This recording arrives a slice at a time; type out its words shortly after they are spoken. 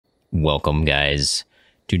Welcome, guys,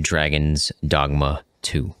 to Dragons Dogma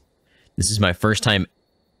 2. This is my first time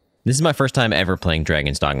ever playing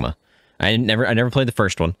Dragons Dogma. I never played the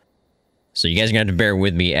first one, so you guys are gonna have to bear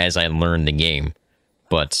with me as I learn the game.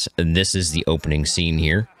 But this is the opening scene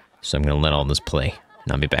here, so I'm gonna let all this play,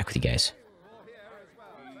 and I'll be back with you guys.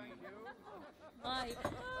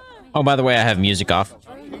 Oh, by the way, I have music off,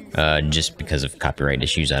 just because of copyright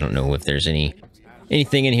issues. I don't know if there's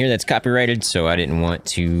anything in here that's copyrighted, so I didn't want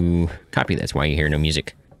to copy. That's why you hear no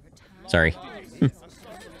music. Sorry.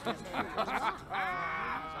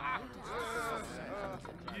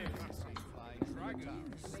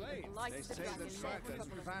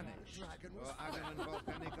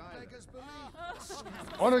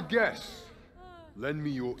 On a guess, lend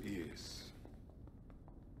me your ears.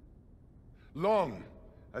 Long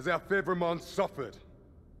has our Fevrimond suffered,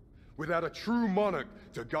 without a true monarch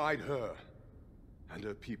to guide her and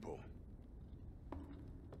her people.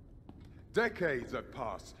 Decades have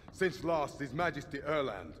passed since last His Majesty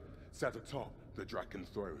Erland sat atop the Dragon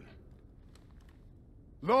throne.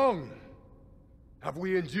 Long have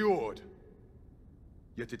we endured,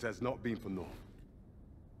 yet it has not been for naught.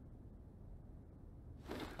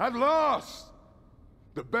 At last,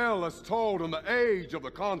 the bell has tolled on the age of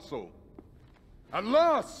the Council. At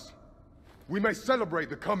last, we may celebrate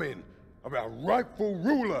the coming of our rightful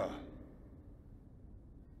ruler.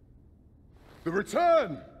 The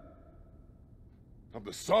return of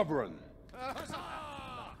the Sovereign.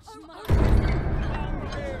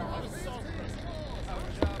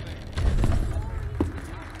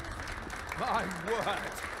 My word!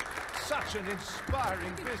 Such an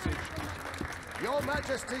inspiring visage. Your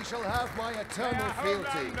Majesty shall have my eternal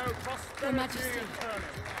fealty. Your Majesty,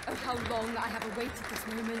 oh how long I have awaited this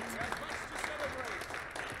moment.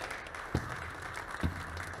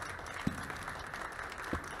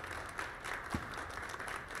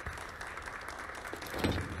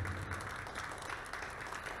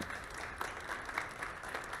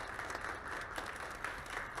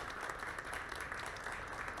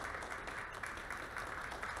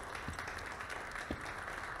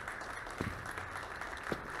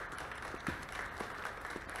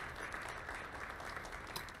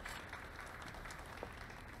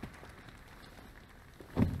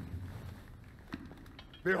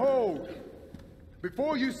 Behold,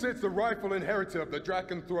 before you sits the rightful inheritor of the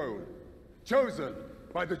Dragon throne, chosen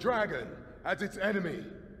by the dragon as its enemy.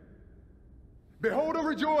 Behold and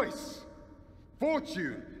rejoice!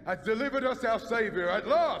 Fortune has delivered us our savior at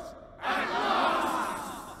last! At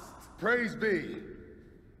last! Praise be,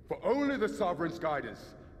 for only the Sovereign's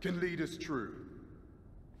guidance can lead us true.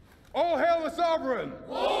 All hail the Sovereign!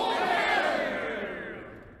 All hail!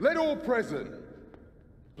 Let all present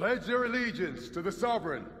pledge their allegiance to the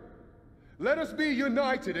Sovereign. Let us be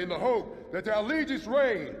united in the hope that our liege's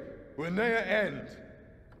reign will ne'er end.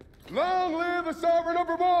 Long live the Sovereign of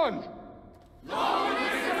Vermont! Long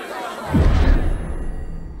live the Sovereign!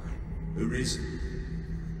 Arisen,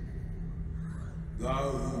 thou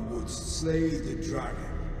who wouldst slay the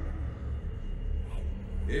dragon,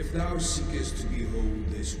 if thou seekest to behold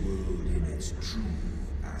this world in its true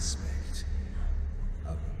aspect,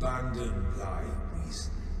 abandon thy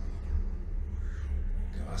reason.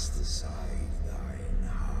 Cast aside thine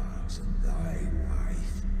heart and thy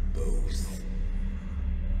life both.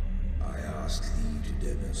 I ask thee to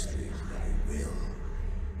demonstrate thy will,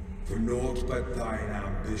 for naught but thine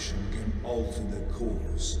ambition can alter the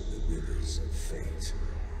course of the rivers of fate.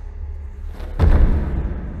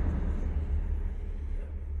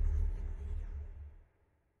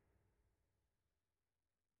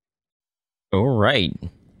 All right.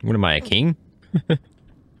 What am I, a king?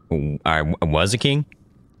 I was a king?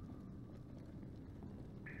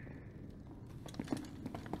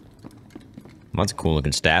 That's a cool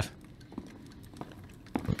looking staff.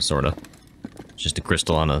 Sorta. Just a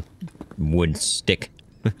crystal on a wood stick.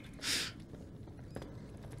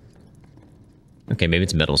 Okay, maybe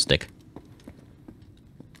it's a metal stick.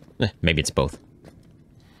 Maybe it's both. I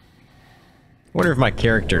wonder if my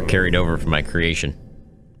character carried over from my creation.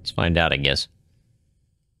 Let's find out, I guess.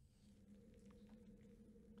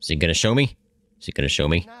 Is he gonna show me? Is he gonna show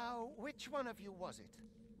me? Now, which one of you was it?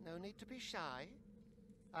 No need to be shy.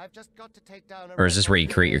 I've just got to take down a... Or is this where you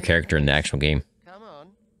create your character in the actual game? Come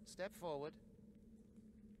on, step forward.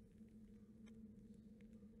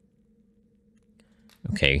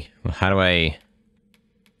 Okay, well, how do I...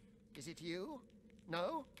 Is it you?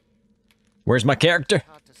 No? Where's my character?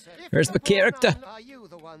 Hard to say. Where's my character? Are you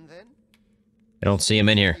the one then? I don't see him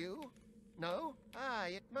in here. You? No? Ah,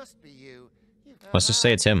 it must be you. Let's just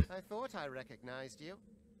say it's him. I thought I recognized you.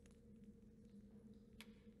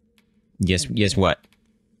 Yes, what?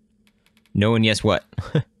 No and yes what?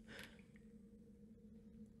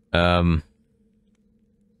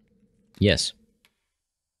 Yes.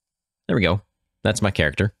 There we go. That's my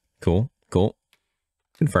character. Cool. Cool.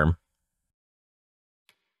 Confirm.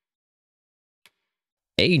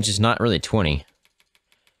 Age is not really 20.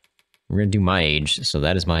 We're gonna do my age, so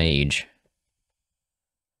that is my age.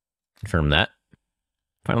 Confirm that.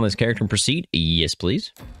 Finalize character and proceed. Yes,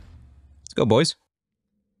 please. Let's go, boys.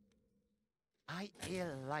 I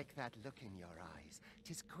ill like that look in your eyes.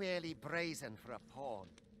 'Tis queerly brazen for a pawn.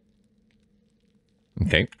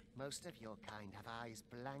 Okay. Most of your kind have eyes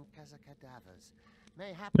blank as a cadaver's.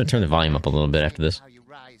 I'm gonna turn the volume up a little bit after this. How you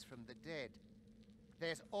rise from the dead.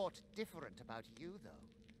 There's aught different about you, though.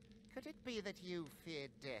 Could it be that you fear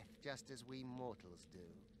death just as we mortals do?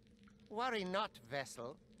 Worry not,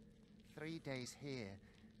 vessel. 3 days here,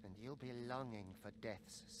 and you'll be longing for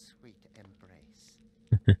death's sweet embrace.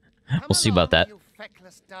 We'll see about that. You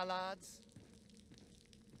feckless dullards.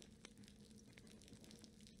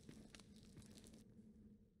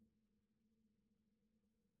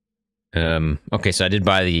 Okay, so I did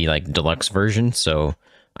buy the, like, deluxe version, so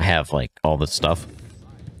I have, like, all the stuff.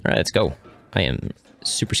 Alright, let's go. I am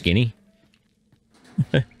super skinny.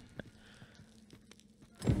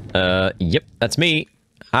 Yep, that's me.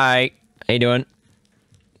 Hi. How you doing?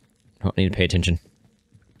 Oh, I need to pay attention.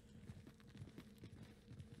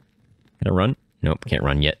 Can I run? Nope, can't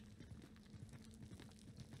run yet.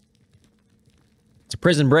 It's a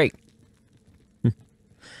prison break.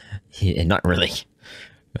 Yeah, not really.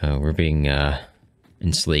 We're being,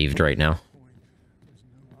 enslaved right now.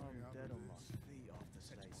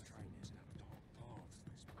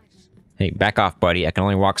 Hey, back off, buddy. I can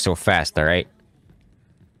only walk so fast, alright?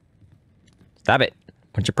 Stop it.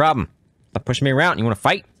 What's your problem? Stop pushing me around. You wanna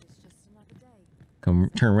fight?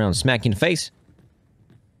 Come turn around and smack you in the face.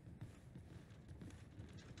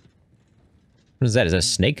 What is that? Is that a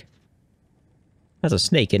snake? That's a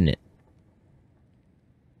snake, isn't it?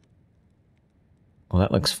 Well,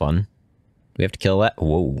 that looks fun. Do we have to kill that?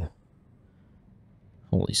 Whoa.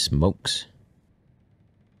 Holy smokes.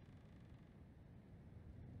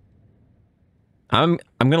 I'm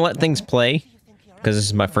gonna let things play, because this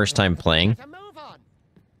is my first time playing.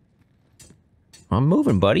 I'm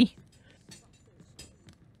moving, buddy.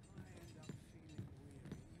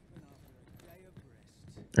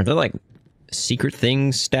 Are there, like, secret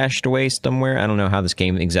things stashed away somewhere? I don't know how this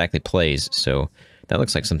game exactly plays, so that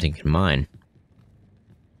looks like something you can mine.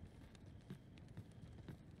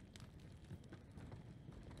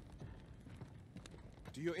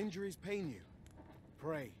 Do your injuries pain you?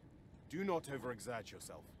 Pray, do not overexert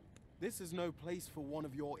yourself. This is no place for one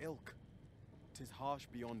of your ilk. 'Tis harsh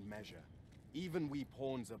beyond measure. Even we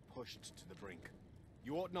pawns are pushed to the brink.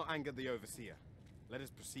 You ought not anger the overseer. Let us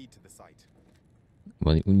proceed to the site.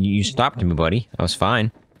 Well, you stopped me, buddy. I was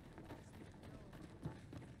fine.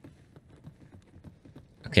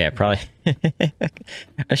 Okay, I probably...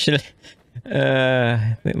 I should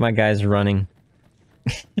have... my guy's running.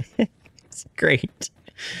 It's great.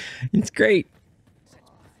 It's great.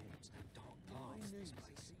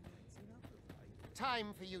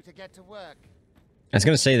 Time for you to get to work. I was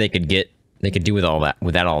gonna say they could do with all that,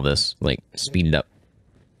 without all this, like, speed it up.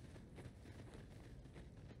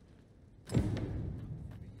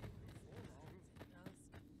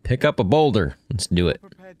 Pick up a boulder. Let's do it.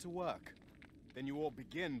 Prepared to work. Then you all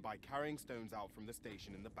begin by carrying stones out from the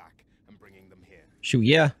station in the back and bringing them here. Shoot,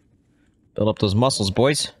 yeah. Build up those muscles,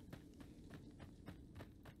 boys.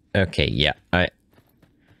 Okay, yeah. I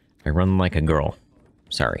run like a girl.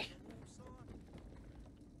 Sorry.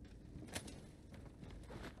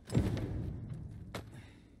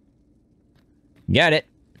 Got it.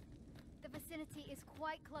 The vicinity is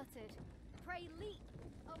quite cluttered. Pray leap.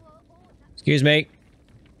 Excuse me.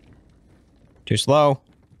 Too slow.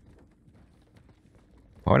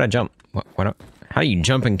 Why would I jump? How do you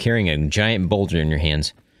jump and carrying a giant boulder in your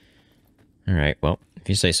hands? Alright, well, if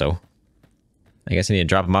you say so. I guess I need to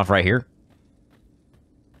drop him off right here.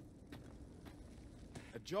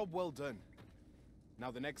 A job well done.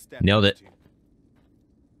 Now the next step. Nailed it.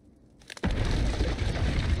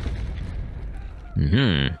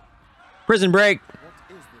 Mm-hmm. Prison break!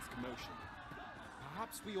 What is this commotion?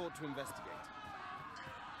 Perhaps we ought to investigate.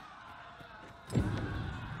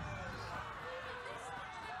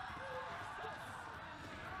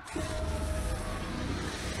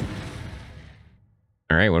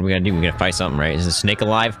 Alright, what are we gonna do? We gotta fight something, right? Is the snake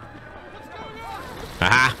alive?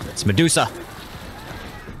 Aha! It's Medusa!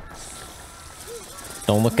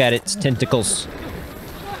 Don't look at its tentacles.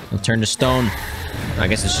 It'll turn to stone. I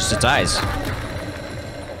guess it's just its eyes.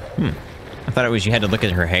 I thought it was you had to look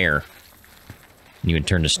at her hair. And you would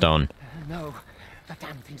turn to stone. No, the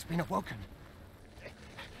damn thing's been awoken.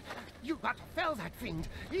 You got to fell that fiend,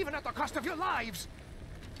 even at the cost of your lives.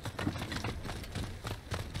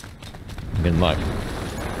 Good luck.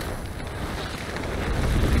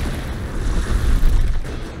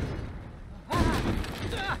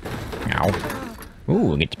 Ow.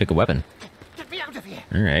 Ooh, I get to pick a weapon. Get me out of here.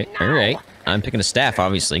 Alright, alright. I'm picking a staff,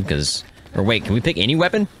 obviously, because... Or wait, can we pick any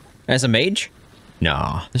weapon as a mage?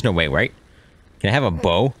 No, there's no way, right? Can I have a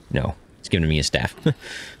bow? No, it's giving me a staff. I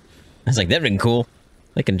was like, that'd been cool.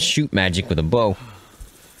 I can shoot magic with a bow.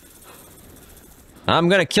 I'm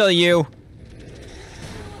gonna kill you!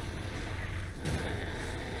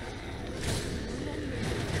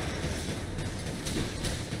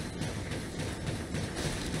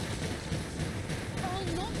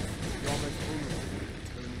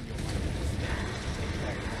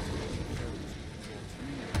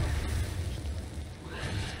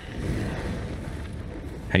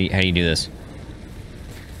 How do you do this?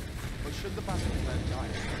 But should the battle plan die,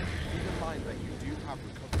 keep in mind that you do have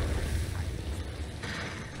recovery.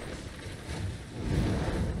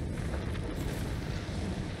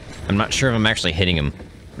 I'm not sure if I'm actually hitting him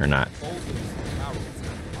or not.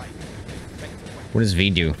 What does V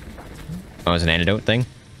do? Oh, it's an antidote thing?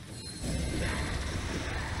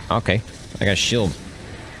 Okay, I got a shield.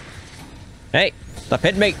 Hey, stop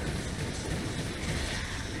hitting me!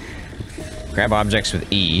 Grab objects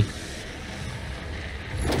with E.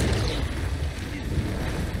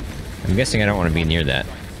 I'm guessing I don't want to be near that.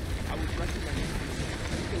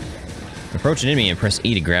 Approach an enemy and press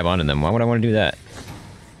E to grab onto them. Why would I want to do that?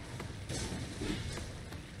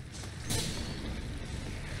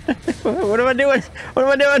 What am I doing? What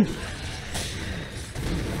am I doing?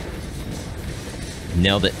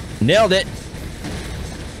 Nailed it. Nailed it!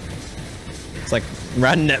 It's like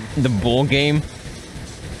riding the bull game.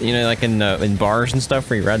 You know, like in bars and stuff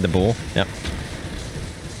where you ride the bull. Yep.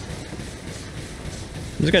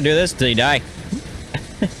 I'm just gonna do this till you die.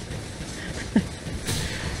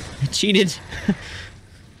 I cheated.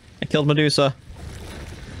 I killed Medusa.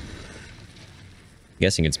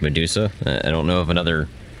 Guessing it's Medusa. I don't know of another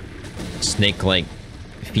snake-like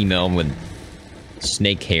female with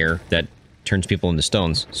snake hair that turns people into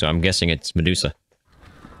stones, so I'm guessing it's Medusa.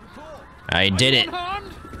 I did it!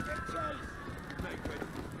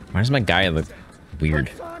 Why does my guy look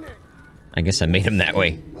weird? I guess I made him that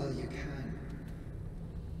way. Well, you can.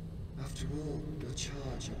 After all, your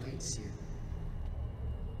charge awaits you.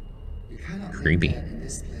 You cannot Creepy. live in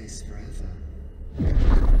this place forever.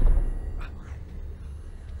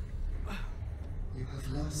 You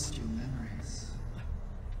have lost your memories.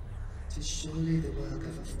 'Tis surely the work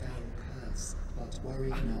of a foul curse, but worry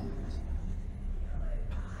not.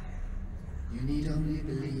 You need only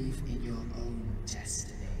believe in your own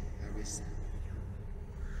destiny, Arisen.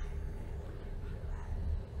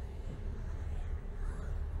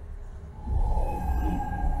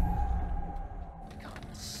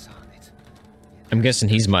 I'm guessing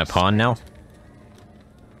he's my pawn now.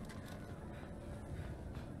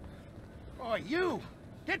 Oh, you!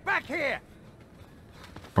 Get back here!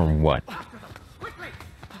 Or what? Quickly!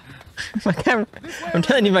 My guy, I'm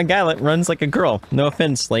telling you, my guy runs like a girl. No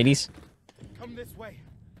offense, ladies. Come this way.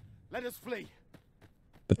 Let us flee.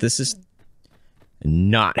 But this is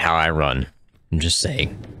not how I run. I'm just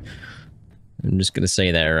saying. I'm just gonna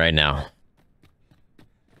say that right now.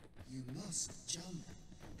 You must jump.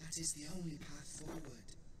 That is the only path forward.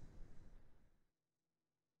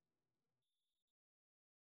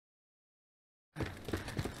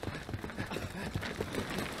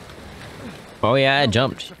 Oh yeah, I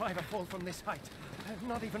jumped. Survive a fall from this height.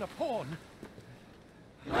 Not even a pawn.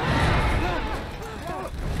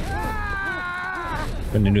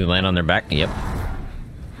 Gonna do land on their back? Yep.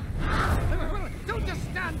 Don't just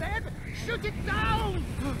stand there! Shoot it down!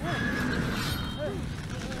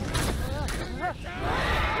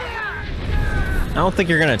 I don't think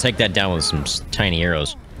you're gonna take that down with some tiny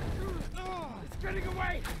arrows. It's getting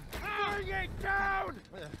away! Bring it down!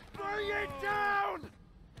 Bring it down!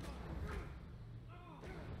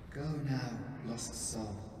 Go now, lost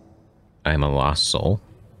soul, I am a lost soul.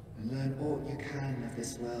 and learn all you can of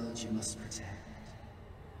this world you must protect.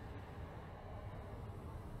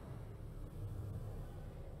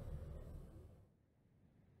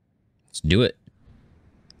 Let's do it.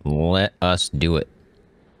 Let us do it.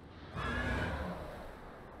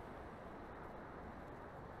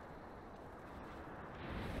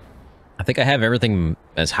 I think I have everything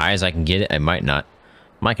as high as I can get it. I might not.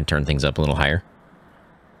 I can turn things up a little higher.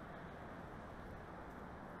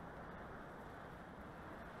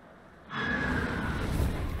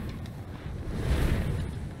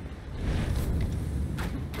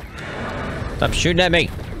 Stop shooting at me!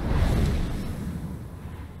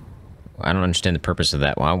 I don't understand the purpose of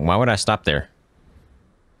that. Why would I stop there?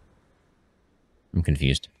 I'm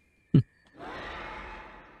confused. This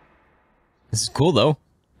is cool, though.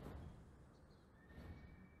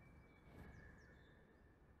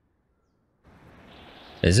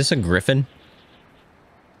 Is this a griffin?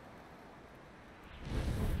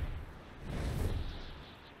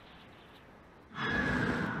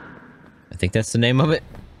 I think that's the name of it.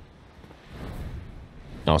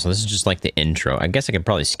 Oh, so this is just like the intro. I guess I could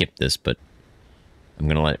probably skip this, but I'm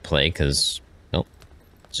gonna let it play because, well,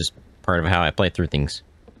 it's just part of how I play through things.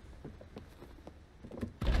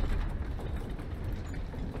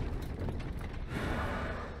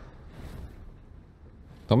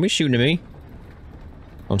 Don't be shooting at me.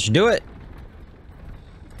 Don't you do it.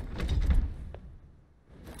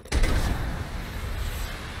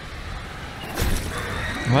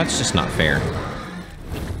 Well, that's just not fair.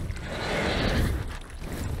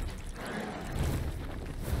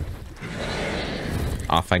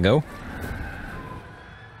 Off I go.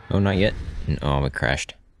 Oh, not yet. Oh, it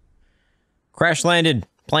crashed. Crash landed.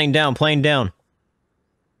 Plane down, plane down.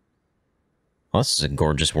 Well, this is a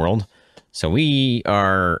gorgeous world. So we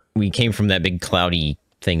came from that big cloudy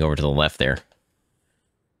thing over to the left there.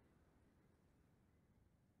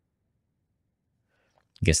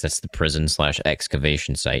 I guess that's the prison /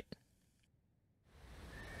 excavation site.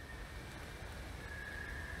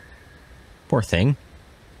 Poor thing.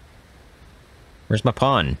 Where's my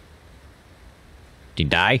pawn? Did he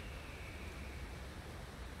die?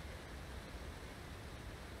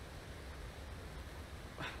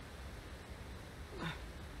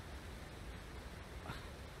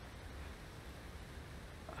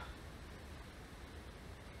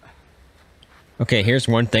 Okay, here's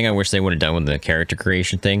one thing I wish they would have done with the character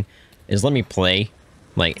creation thing, is let me play.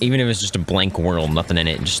 Like, even if it's just a blank world, nothing in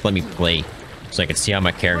it, just let me play so I could see how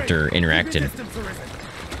my character interacted.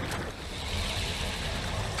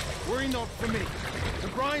 Worry not for me. The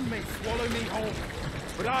brine may swallow me whole,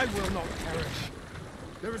 but I will not perish.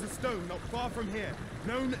 There is a stone not far from here,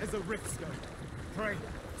 known as a rift stone. Pray,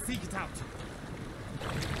 seek it out.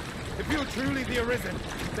 If you are truly the Arisen,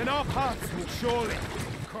 then our paths will surely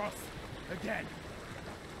cross again.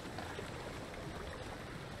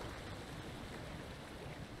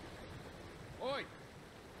 Oi!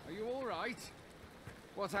 Are you all right?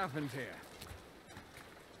 What happened here?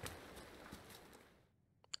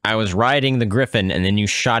 I was riding the griffin and then you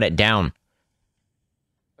shot it down.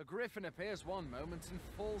 A griffin appears one moment and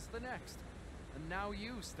falls the next. And now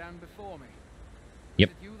you stand before me. Yep.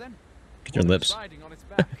 Is it you then? Get your lips. Riding on its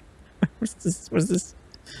back. What's this? What is this?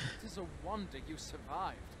 It is a wonder you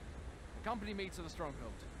survived. Accompany me to the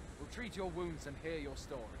stronghold. We'll treat your wounds and hear your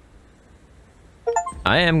story.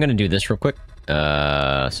 I am going to do this real quick.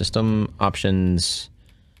 System options,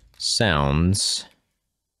 sounds.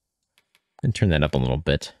 And turn that up a little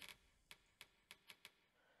bit.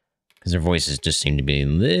 Because their voices just seem to be a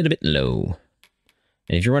little bit low.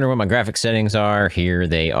 And if you're wondering what my graphic settings are, here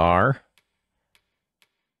they are.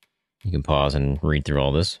 You can pause and read through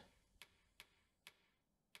all this.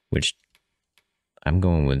 Which, I'm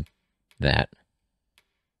going with that.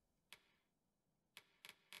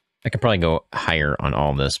 I could probably go higher on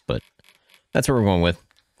all this, but that's what we're going with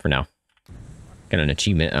for now. Got an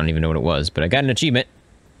achievement. I don't even know what it was, but I got an achievement.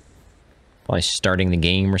 Probably starting the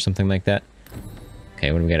game or something like that.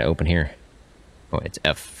 Okay, what do we got to open here? Oh, it's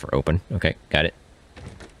F for open. Okay, got it.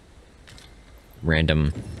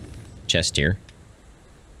 Random chest here.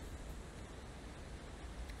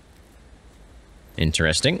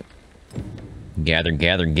 Interesting. Gather,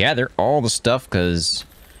 gather, gather all the stuff, because,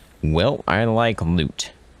 well, I like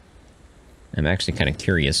loot. I'm actually kind of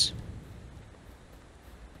curious.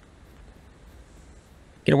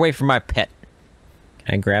 Get away from my pet.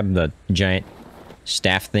 Can I grab the giant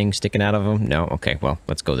staff thing sticking out of him? No? Okay, well,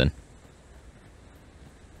 let's go then.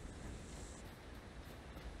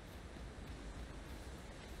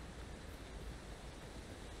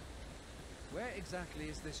 Where exactly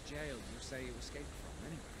is this jail you say you escaped from,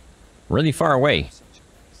 anyway? Really far away.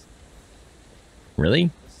 Really?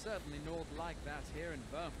 There's certainly naught like that here in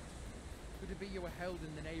Vermont. Could it be you were held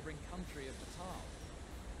in the neighboring country of Batal?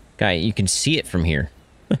 Guy, you can see it from here.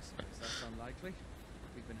 That's unlikely.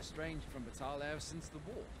 We've been estranged from Batal ever since the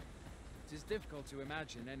war. It is difficult to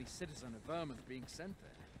imagine any citizen of Vermont being sent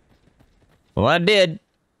there. Well, I did.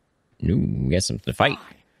 Ooh, we got something to fight.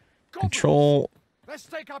 Control. Let's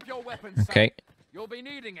take up your weapons. Okay. You'll be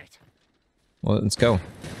needing it. Well, let's go.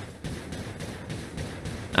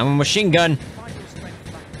 I'm a machine gun. Find your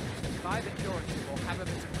strength back. Buy the curative or have a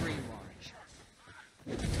bit of green orange.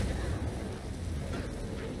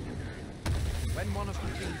 When one of the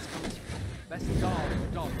fiends comes, best guard or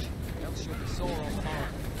dodge, else you'll be sore on the morrow.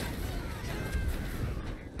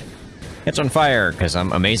 It's on fire, because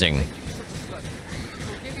I'm amazing. It will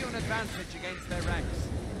give you an advantage against their ranks.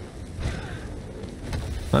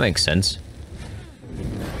 That makes sense.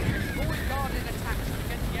 Forward guarded attacks to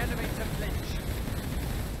get the enemy to flinch.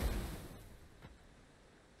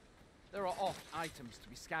 There are oft items to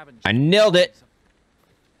be scavenged. I nailed it!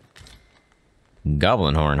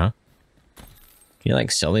 Goblin horn, huh? Can you,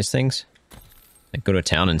 like, sell these things? Like, go to a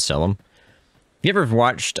town and sell them? Have you ever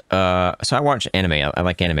watched, so I watch anime, I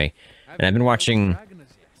like anime. And I've been watching,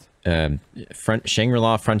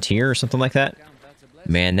 Shangri-La Frontier or something like that.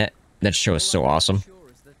 Man, that show is so awesome.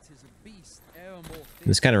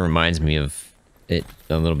 This kind of reminds me of it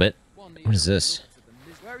a little bit. What is this?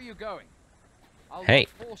 Where are you going? Hey.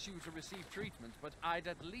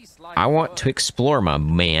 I want to explore, my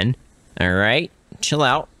man. Alright, chill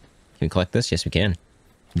out. Can we collect this? Yes, we can.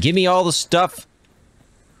 Give me all the stuff!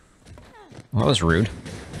 Well, that was rude.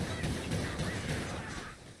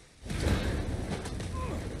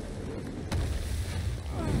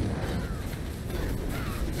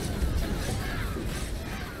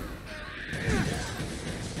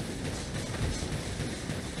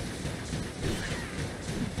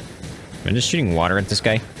 Am I just shooting water at this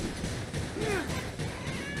guy?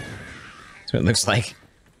 That's what it looks like.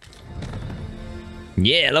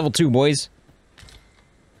 Yeah, level 2, boys.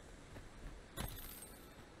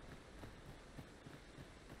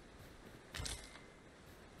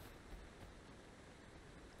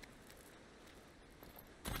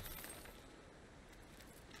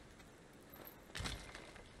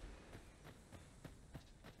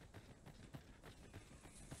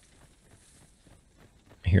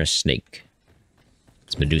 I hear a snake.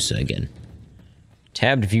 It's Medusa again.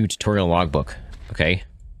 Tabbed view tutorial logbook. Okay.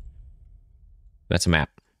 That's a map.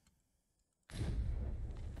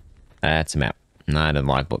 That's a map, not a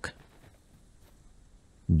logbook.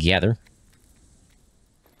 Gather.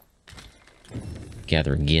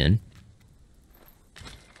 Gather again.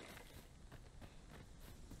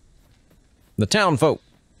 The town folk.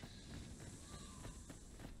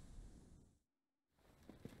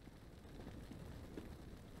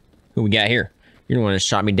 Who we got here? You're the one that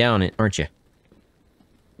shot me down, aren't you?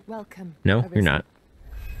 Welcome. No, Arisen. you're not.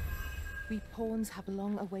 We pawns have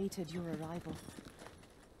long awaited your arrival.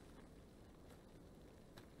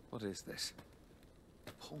 What is this?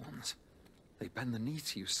 Pawns. They bend the knee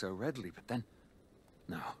to you so readily, but then...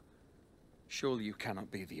 No. Surely you cannot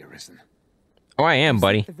be the Arisen. Oh, I am, You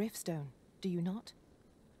buddy. seek the Riftstone, do you not?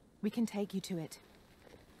 We can take you to it.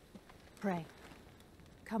 Pray.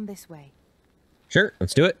 Come this way. Sure,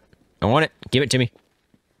 let's do it. I want it. Give it to me.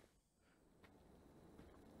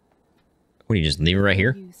 What, do you just leave it right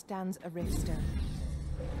here? You stands a Riftstone.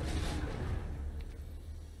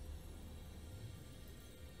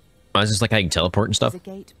 Oh, is this like how you can teleport and stuff? It's a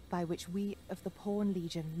gate by which we of the Pawn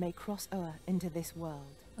Legion may cross o'er into this world.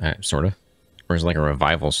 Sort of. Or is it like a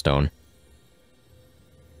revival stone?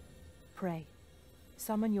 Pray.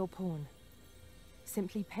 Summon your pawn.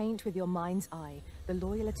 Simply paint with your mind's eye the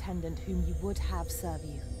loyal attendant whom you would have serve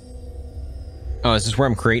you. Oh, is this where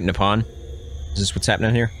I'm creating a pawn? Is this what's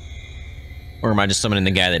happening here? Or am I just summoning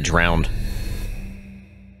the guy that drowned?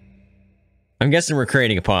 I'm guessing we're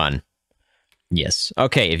creating a pawn. Yes.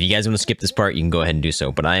 Okay, if you guys want to skip this part, you can go ahead and do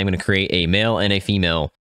so. But I am going to create a male and a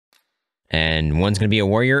female. And one's going to be a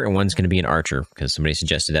warrior and one's going to be an archer. Because somebody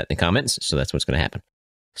suggested that in the comments, so that's what's going to happen.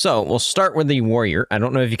 So, we'll start with the warrior. I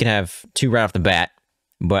don't know if you can have two right off the bat.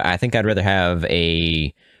 But I think I'd rather have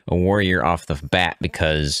a warrior off the bat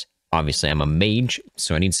because obviously I'm a mage.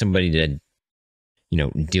 So I need somebody to, you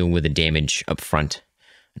know, deal with the damage up front.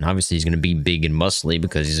 And obviously he's going to be big and muscly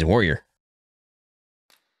because he's a warrior.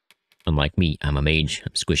 Unlike me, I'm a mage.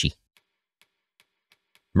 I'm squishy.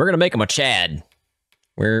 We're going to make him a Chad.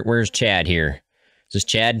 Where's Chad here? Is this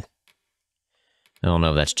Chad? I don't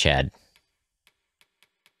know if that's Chad.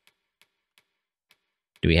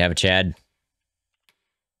 Do we have a Chad?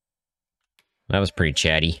 That was pretty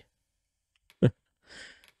chatty.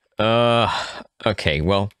 Okay,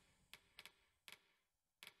 well.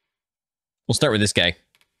 We'll start with this guy.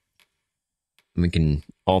 We can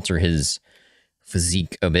alter his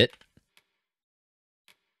physique a bit.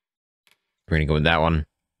 We're gonna go with that one.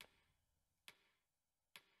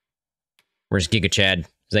 Where's Giga Chad? Is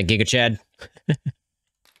that Giga Chad?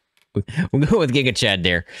 We'll go with Giga Chad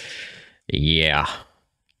there. Yeah.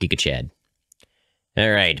 Giga Chad.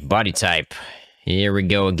 Alright, body type. Here we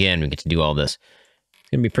go again. We get to do all this. It's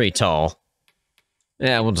gonna be pretty tall.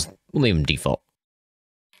 Yeah, we'll leave him default.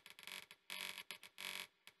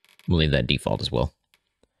 We'll leave that default as well.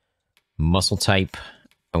 Muscle type.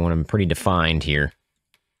 I want them pretty defined here.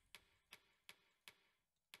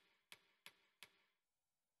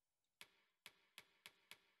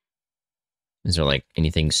 Is there like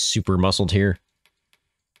anything super muscled here?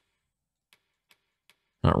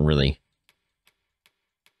 Not really.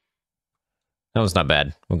 That was not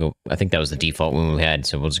bad. We'll go. I think that was the default one we had,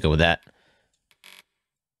 so we'll just go with that.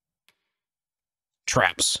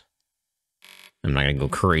 Traps. I'm not gonna go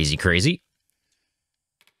crazy.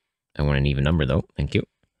 I want an even number though. Thank you.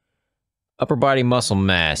 Upper body muscle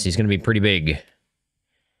mass. He's gonna be pretty big.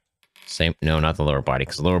 Same. No, not the lower body,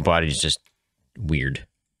 because the lower body is just weird.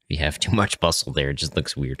 If you have too much muscle there, it just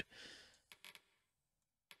looks weird.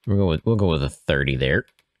 We'll go with a 30 there.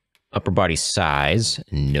 Upper body size.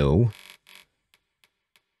 No.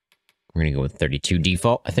 We're gonna go with 32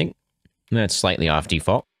 default, I think. That's slightly off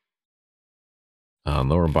default.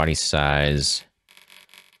 Lower body size.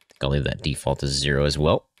 I think I'll leave that default as 0 as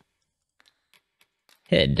well.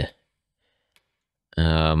 Head.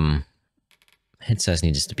 Head size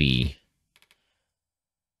needs to be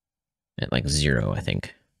at like 0, I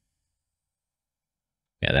think.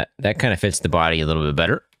 Yeah, that kind of fits the body a little bit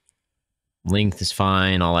better. Length is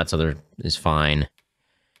fine. All that other is fine.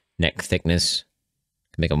 Neck thickness.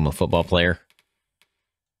 Can make him a football player.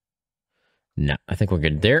 No, I think we're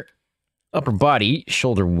good there. Upper body,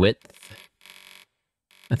 shoulder width.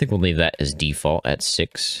 I think we'll leave that as default at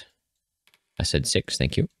 6. I said 6,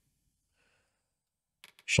 thank you.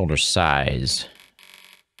 Shoulder size.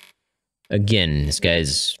 Again, this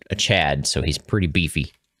guy's a Chad, so he's pretty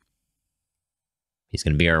beefy. He's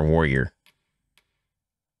going to be our warrior.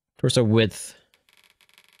 Torso width.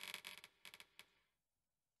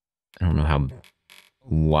 I don't know how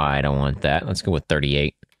wide I want that. Let's go with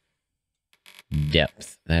 38.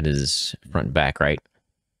 Depth. That is front and back, right?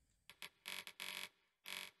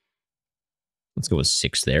 Let's go with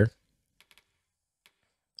 6 there.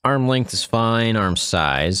 Arm length is fine. Arm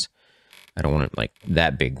size. I don't want it like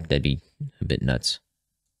that big. That'd be a bit nuts.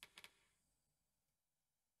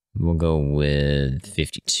 We'll go with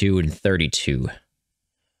 52 and 32.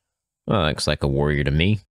 Well, looks like a warrior to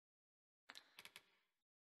me.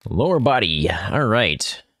 Lower body. All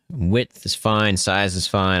right. Width is fine. Size is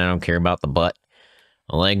fine. I don't care about the butt.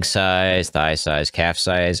 Leg size, thigh size, calf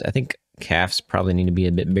size. I think calves probably need to be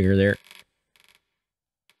a bit bigger there.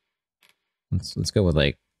 Let's go with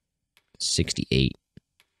like 68.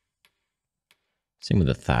 Same with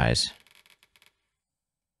the thighs.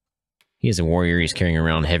 He is a warrior. He's carrying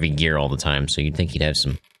around heavy gear all the time, so you'd think he'd have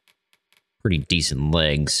some pretty decent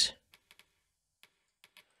legs.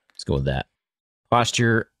 Let's go with that.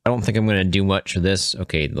 Posture. I don't think I'm going to do much for this.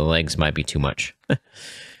 Okay, the legs might be too much.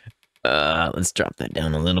 Let's drop that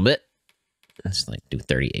down a little bit. Let's like do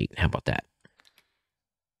 38. How about that?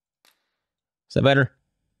 Is that better?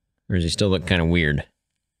 Or does he still look kind of weird?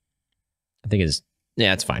 I think it's...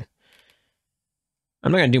 Yeah, it's fine.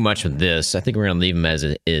 I'm not going to do much with this. I think we're going to leave him as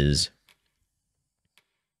it is.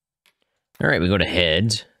 All right, we go to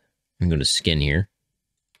head. And go to skin here.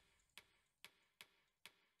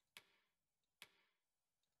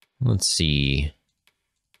 Let's see.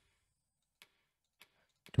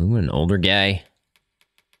 Do we want an older guy?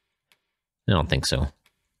 I don't think so.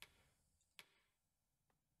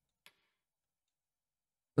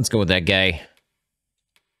 Let's go with that guy.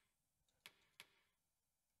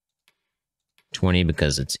 20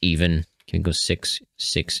 because it's even. Can we go 6?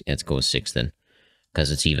 6. Yeah, let's go with 6 then. Because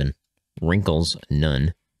it's even. Wrinkles,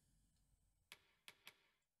 none.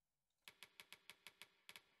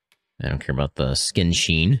 I don't care about the skin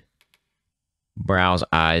sheen. Brows,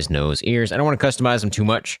 eyes, nose, ears. I don't want to customize them too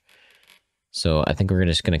much. So I think we're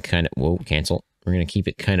just going to kind of... Whoa, cancel. We're going to keep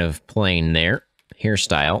it kind of plain there.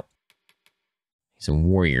 Hairstyle. He's a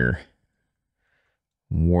warrior.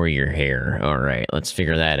 Warrior hair. All right, let's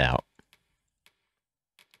figure that out.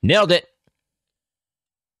 Nailed it!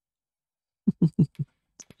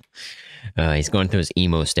 He's going through his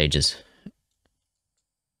emo stages.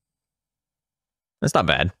 That's not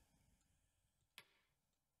bad.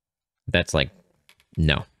 That's like...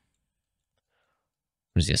 No. What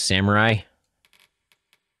is he, a samurai?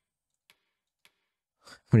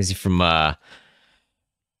 What is he from,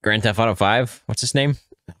 Grand Theft Auto 5? What's his name?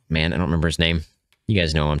 Man, I don't remember his name. You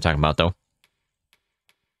guys know what I'm talking about, though.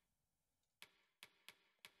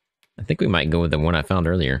 I think we might go with the one I found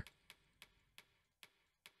earlier.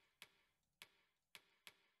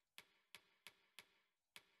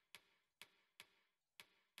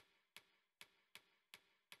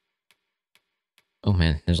 Oh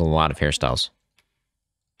man, there's a lot of hairstyles.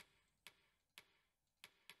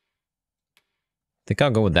 I think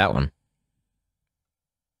I'll go with that one.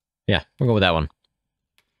 Yeah, we'll go with that one.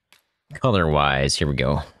 Color-wise, here we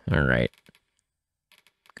go. All right.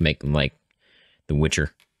 Make them like The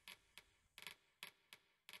Witcher.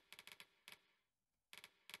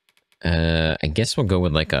 I guess we'll go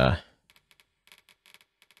with like a...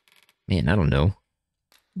 Man, I don't know.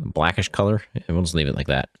 A blackish color. We'll just leave it like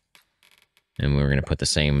that. And we're going to put the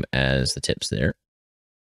same as the tips there.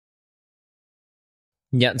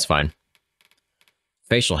 Yeah, it's fine.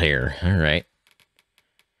 Facial hair. All right.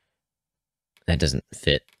 That doesn't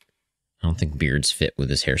fit. I don't think beards fit with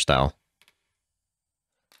this hairstyle.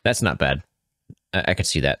 That's not bad. I could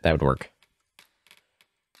see that. That would work.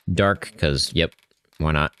 Dark, because, yep,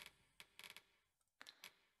 why not?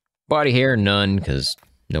 Body hair, none, because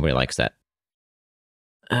nobody likes that.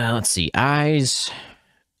 Let's see. Eyes.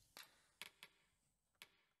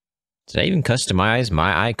 Did I even customize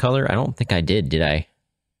my eye color? I don't think I did I?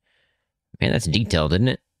 Man, that's detailed, isn't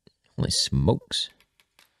it? Holy smokes.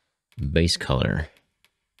 Base color.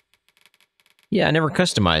 Yeah, I never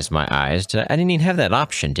customized my eyes. I didn't even have that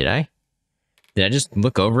option, did I? Did I just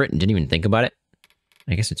look over it and didn't even think about it?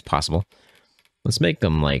 I guess it's possible. Let's make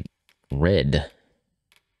them, like, red.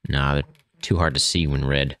 Nah, they're too hard to see when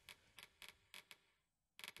red.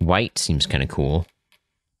 White seems kind of cool.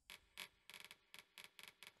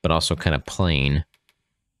 But also kind of plain.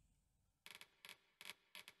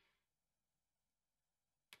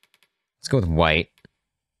 Let's go with white.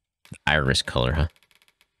 Iris color, huh?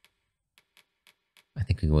 I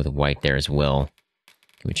think we go with white there as well.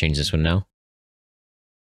 Can we change this one now?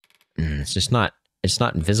 It's just not... It's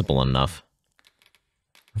not visible enough.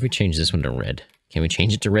 What if we change this one to red? Can we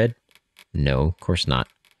change it to red? No, of course not.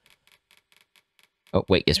 Oh,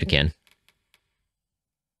 wait, yes we can.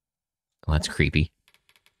 Oh, that's creepy.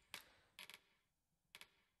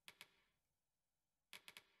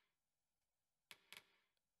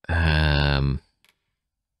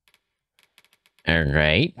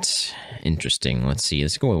 Alright. Interesting. Let's see.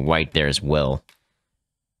 Let's go with white there as well.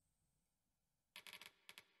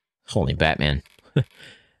 Holy Batman.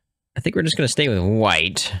 I think we're just going to stay with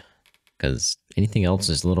white. Because anything else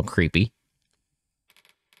is a little creepy.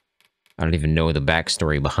 I don't even know the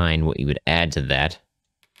backstory behind what you would add to that.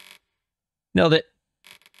 Nailed it.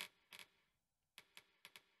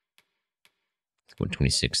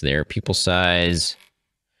 126 there. Pupil size.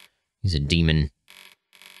 He's a demon.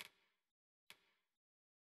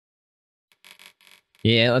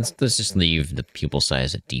 Yeah, let's just leave the pupil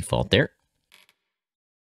size at default there.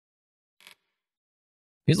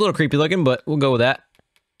 He's a little creepy looking, but we'll go with that.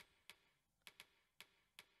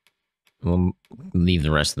 We'll leave the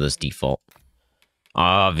rest of this default.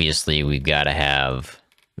 Obviously, we've got to have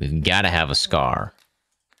a scar.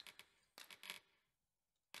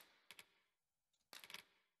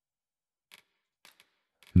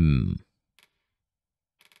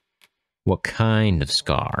 What kind of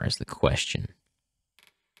scar is the question?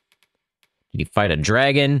 Did he fight a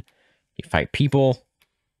dragon? Did he fight people?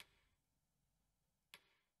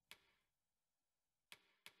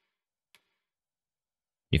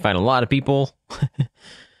 Did he fight a lot of people?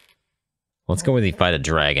 Let's go with he fight a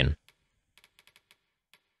dragon.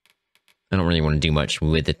 I don't really want to do much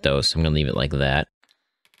with it, though, so I'm going to leave it like that.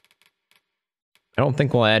 I don't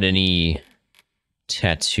think we'll add any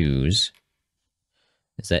tattoos.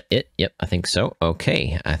 Is that it? Yep, I think so.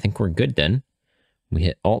 Okay, I think we're good then. We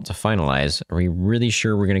hit Alt to finalize. Are we really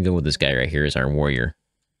sure we're going to go with this guy right here as our warrior?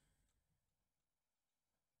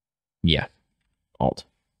 Yeah. Alt.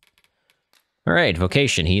 All right,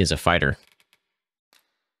 vocation. He is a fighter.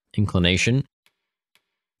 Inclination.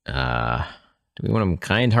 Do we want him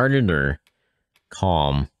kind-hearted or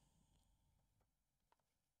calm?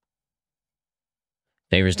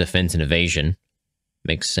 Favors defense and evasion.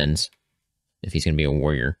 Makes sense if he's going to be a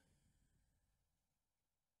warrior.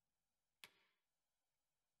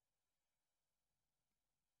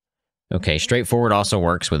 Okay, straightforward also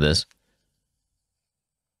works with this.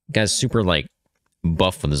 Guy's super, like,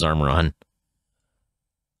 buff with his armor on.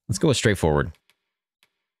 Let's go with straightforward.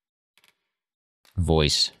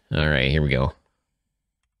 Voice. Alright, here we go.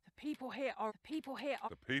 The people here are evacuated.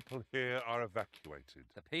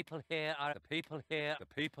 The people here are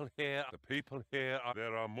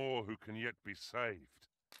There are more who can yet be saved.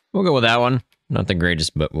 We'll go with that one. Not the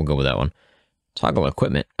greatest, but we'll go with that one. Toggle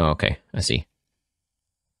equipment. Oh, okay, I see.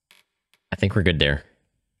 I think we're good there.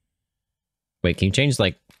 Wait, can you change,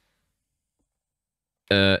 like...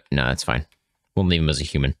 no, that's fine. We'll leave him as a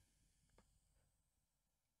human.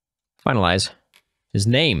 Finalize. His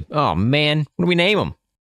name. Oh, man. What do we name him?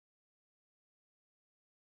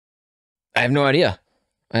 I have no idea.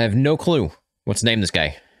 I have no clue what to name this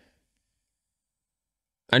guy.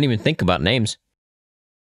 I didn't even think about names.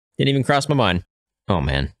 Didn't even cross my mind. Oh,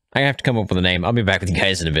 man. I have to come up with a name. I'll be back with you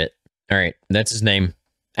guys in a bit. All right, that's his name,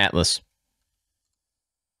 Atlas.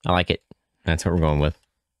 I like it. That's what we're going with.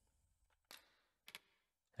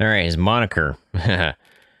 All right, his moniker.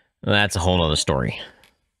 That's a whole nother story.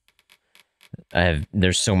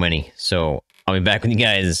 There's so many, so I'll be back with you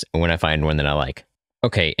guys when I find one that I like.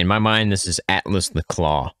 Okay, in my mind, this is Atlas the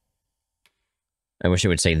Claw. I wish it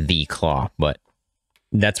would say the Claw, but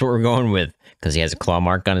that's what we're going with, because he has a claw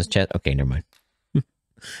mark on his chest. Okay, never mind.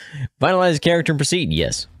 Finalize character and proceed,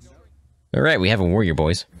 yes. Alright, we have a warrior,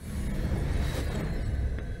 boys.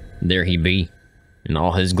 There he be, in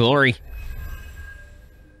all his glory.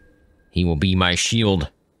 He will be my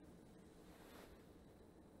shield.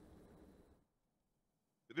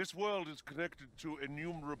 This world is connected to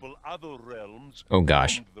innumerable other realms. Oh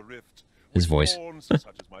gosh. Beyond the rift, His which voice. pawns such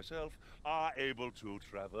as myself are able to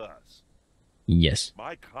traverse. Yes.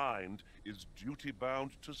 My kind is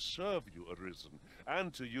duty-bound to serve you, Arisen,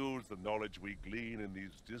 and to use the knowledge we glean in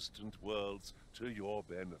these distant worlds to your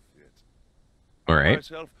benefit. Alright. I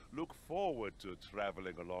myself look forward to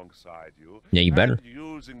traveling alongside you. Yeah, you better. And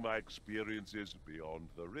using my experiences beyond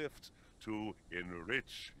the rift to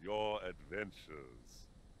enrich your adventures.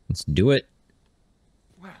 Let's do it.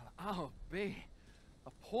 Well, I'll be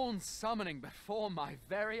a pawn summoning before my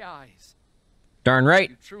very eyes. Darn right.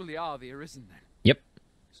 You truly are the Arisen, then? Yep.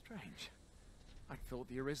 Strange. I thought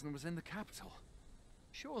the Arisen was in the capital.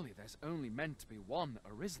 Surely there's only meant to be one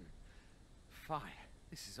Arisen. Fie,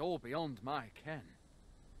 this is all beyond my ken.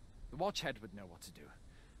 The Watchhead would know what to do,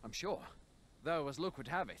 I'm sure. Though, as luck would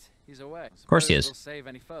have it, he's away. Of course he is. We'll save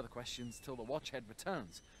any further questions till the Watchhead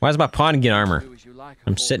returns. Why does my pawn get armor?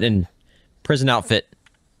 I'm sitting in prison outfit.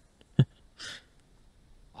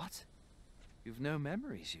 What? You've no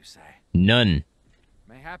memories, you say? None.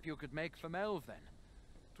 Mayhap you could make for Melve, then.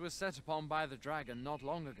 'Twas set upon by the dragon not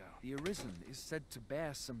long ago. The Arisen is said to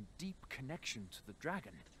bear some deep connection to the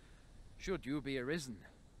dragon. Should you be Arisen,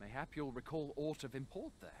 mayhap you'll recall aught of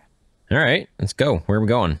import there. Alright, let's go. Where are we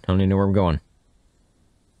going? I don't even know where we're going.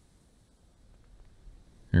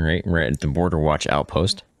 Alright, we're at the Border Watch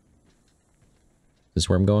outpost. Is this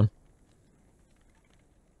where I'm going?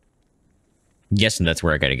 I'm guessing that's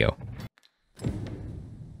where I gotta go.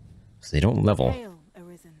 So they don't level. Hail,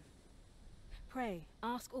 Arisen. Pray,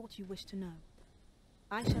 ask aught you wish to know.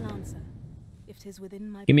 I shall answer, if 'tis within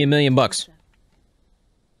my... Give me $1 million.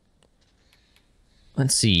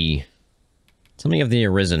 Let's see. Tell me of the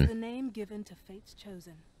Arisen. The name given to fates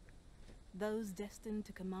chosen. Those destined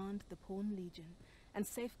to command the Pawn Legion and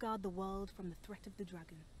safeguard the world from the threat of the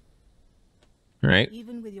dragon. Alright.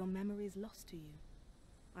 Even with your memories lost to you,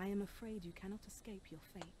 I am afraid you cannot escape your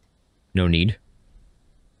fate. No need.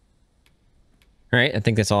 Alright, I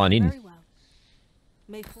think that's all I need. Very well.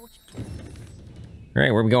 May fortune...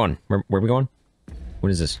 Alright, where are we going? Where are we going?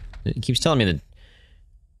 What is this? It keeps telling me the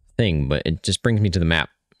thing, but it just brings me to the map.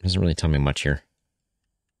 It doesn't really tell me much here.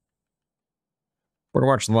 Border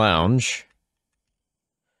Watch Lounge.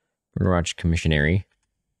 Border Watch Commissionary.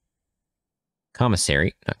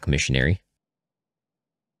 Commissary, not Commissionary.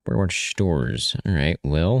 Border Watch Stores. Alright,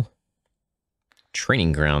 well.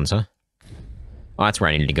 Training grounds, huh? Oh, that's where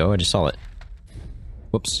I needed to go. I just saw it.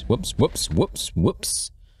 Whoops, whoops, whoops, whoops,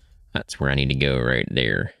 whoops. That's where I need to go right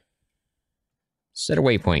there. Set a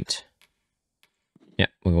waypoint. Yeah,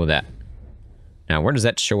 we'll go with that. Now, where does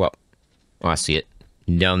that show up? Oh, I see it.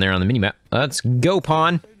 Down there on the minimap. Let's go,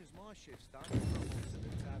 pawn!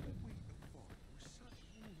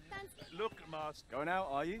 Look, Master. Going out,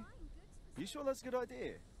 are you? You sure that's a good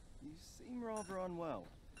idea? You seem rather unwell.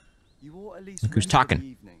 You ought at least Look who's rest for the talking.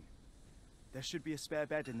 evening. There should be a spare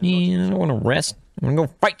bed in the Yeah, I lodging don't want to rest. I want to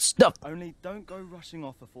go fight stuff. Only don't go rushing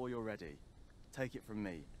off before you're ready. Take it from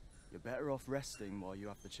me. You're better off resting while you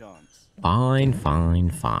have the chance. Fine, fine,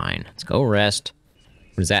 fine. Let's go rest.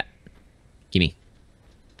 What is that? Gimme.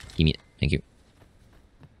 Gimme it. Thank you.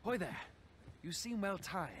 Hoy there. You seem well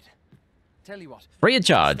tired. Tell you what. Free of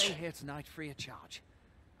charge. Stay here tonight free of charge.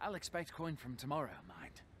 I'll expect coin from tomorrow,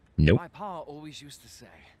 mind. Nope. My pa always used to say,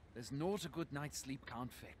 there's naught a good night's sleep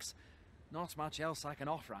can't fix. Not much else I can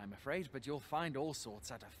offer, I'm afraid, but you'll find all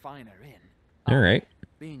sorts at a finer inn. Alright.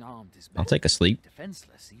 Being armed is better. I'll take a sleep.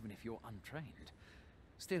 Defenseless, even if you're untrained.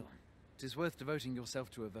 Still, 'tis worth devoting yourself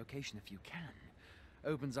to a vocation if you can.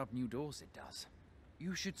 Opens up new doors, it does.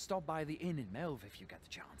 You should stop by the inn in Melve if you get the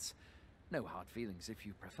chance. No hard feelings if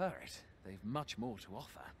you prefer it. They've much more to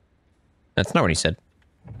offer. That's not what he said.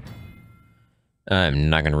 I'm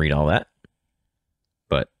not going to read all that.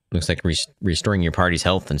 But looks like restoring your party's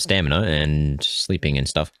health and stamina and sleeping and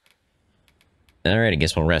stuff. Alright, I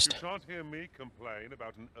guess we'll rest. You can't hear me complain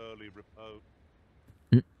about an early repose.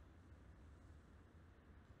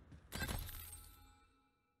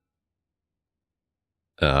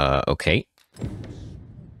 Okay.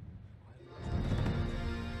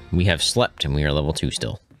 We have slept, and we are level 2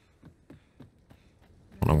 still.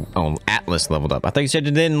 Oh, Atlas leveled up. I thought you said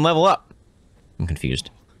it didn't level up. I'm confused.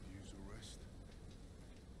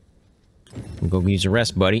 Go use a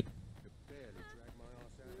rest, buddy.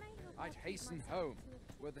 I'd hasten home,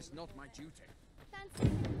 were this not my duty.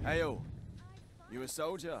 Hail! You a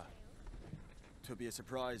soldier? Twould be a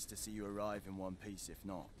surprise to see you arrive in one piece, if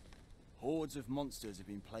not. Hordes of monsters have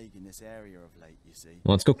been plaguing this area of late, you see.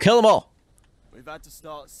 Well, let's go kill them all. We've had to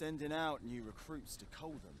start sending out new recruits to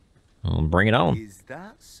cull them. Well, bring it on. Is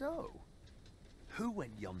that so? Who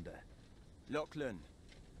went yonder? Lachlan.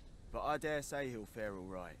 But I dare say he'll fare all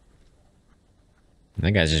right.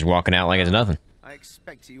 That guy's just walking out like it's nothing. I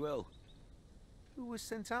expect he will. Who was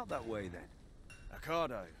sent out that way, then?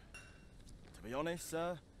 Ricardo. To be honest,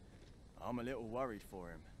 sir, I'm a little worried for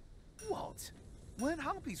him. What? Weren't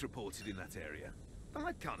harpies reported in that area?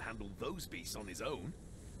 I can't handle those beasts on his own.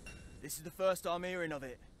 This is the first I'm hearing of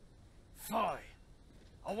it. Fie!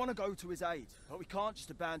 I want to go to his aid, but we can't just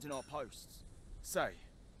abandon our posts. Say,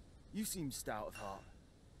 you seem stout of heart.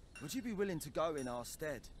 Would you be willing to go in our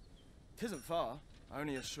stead? 'Tisn't far,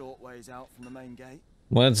 only a short ways out from the main gate.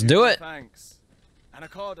 Let's do it. Thanks. And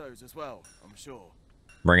Ricardo's as well, I'm sure.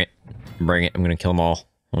 Bring it. Bring it. I'm gonna kill them all.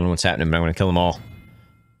 I don't know what's happening, but I'm gonna kill them all.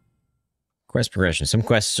 Quest progression. Some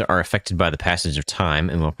quests are affected by the passage of time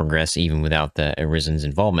and will progress even without the Arisen's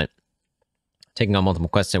involvement. Taking on multiple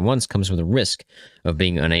quests at once comes with a risk of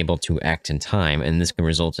being unable to act in time, and this can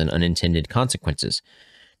result in unintended consequences.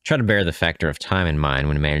 Try to bear the factor of time in mind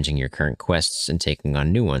when managing your current quests and taking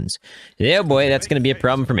on new ones. Yeah, boy, that's going to be a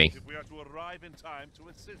problem for me.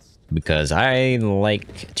 Because I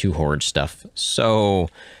like to hoard stuff, so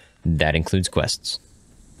that includes quests.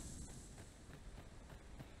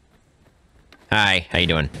 Hi, how you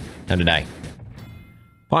doing? How did I?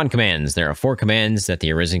 Pawn commands. There are 4 commands that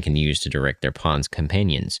the Arisen can use to direct their pawn's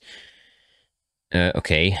companions.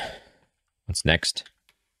 Okay. What's next?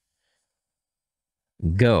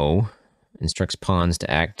 Go instructs pawns to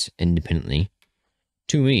act independently.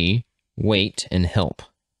 To me, wait and help.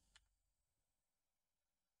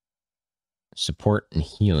 Support and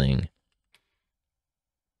healing.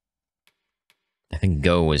 I think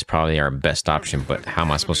go is probably our best option, but how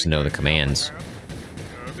am I supposed to know the commands?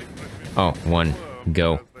 Oh, 1.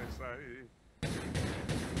 Go.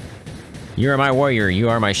 You are my warrior, you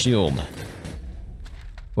are my shield.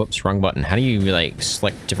 Whoops, wrong button. How do you, like,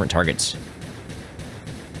 select different targets?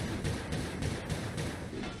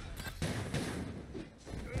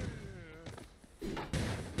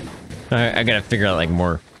 I gotta figure out, like,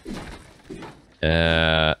 more...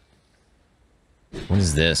 What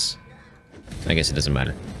is this? I guess it doesn't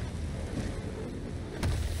matter.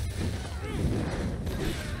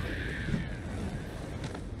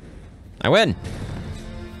 I win!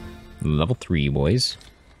 Level 3, boys.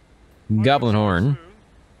 Goblin Horn.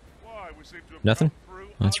 Nothing?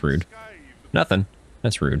 That's rude. Nothing?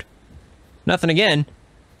 That's rude. Nothing again?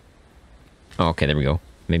 Oh, okay, there we go.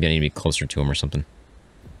 Maybe I need to be closer to him or something.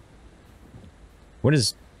 What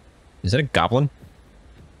is... Is that a goblin?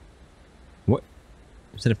 What?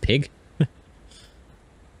 Is that a pig?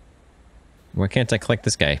 Why can't I collect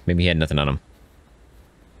this guy? Maybe he had nothing on him.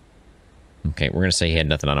 Okay, we're gonna say he had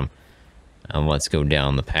nothing on him. Let's go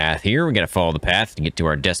down the path here. We gotta follow the path to get to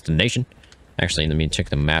our destination. Actually, let me check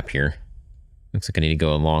the map here. Looks like I need to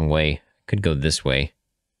go a long way. Could go this way.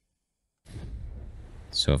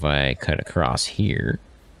 So if I cut across here...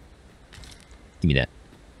 Give me that.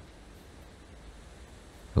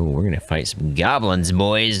 Oh, we're gonna fight some goblins,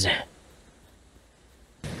 boys.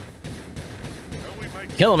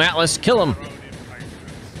 Kill him, Atlas! Kill him!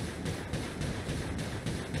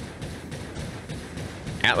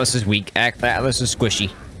 Atlas is weak. Atlas is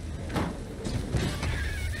squishy.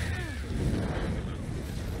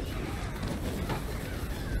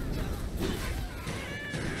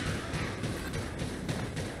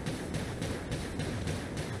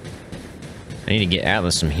 I need to get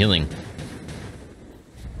Atlas some healing.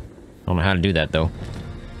 I don't know how to do that, though.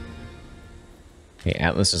 Okay,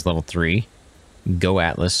 Atlas is level 3. Go,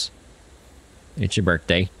 Atlas. It's your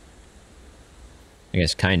birthday. I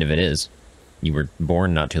guess kind of it is. You were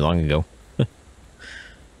born not too long ago.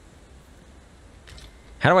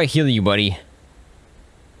 How do I heal you, buddy?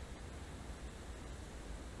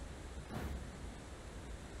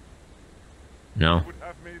 No.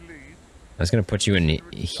 I was gonna put you in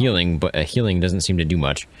healing, but healing doesn't seem to do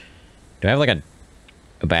much. Do I have like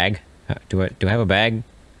a bag? Do I have a bag?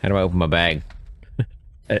 How do I open my bag?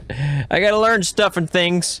 I gotta learn stuff and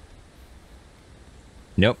things.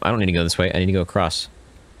 Nope, I don't need to go this way. I need to go across.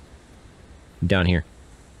 Down here.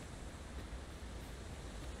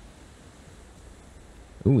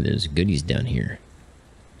 Ooh, there's goodies down here.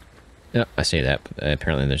 Oh, I say that, but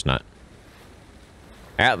apparently there's not.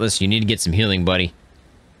 Atlas, you need to get some healing, buddy.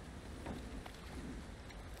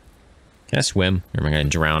 Can I swim? Or am I going to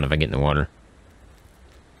drown if I get in the water?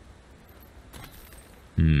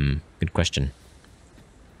 Good question.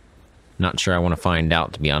 Not sure I want to find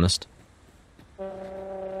out, to be honest.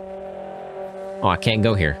 Oh, I can't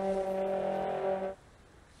go here.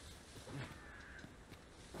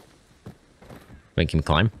 Wait, can we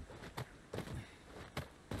climb?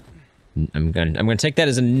 I'm gonna take that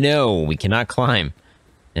as a no. We cannot climb.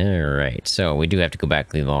 Alright, so we do have to go back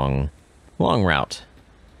the long route.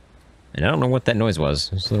 And I don't know what that noise was.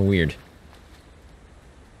 It was a little weird.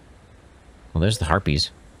 Well, there's the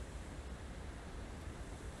harpies.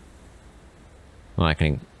 Well, I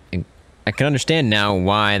can understand now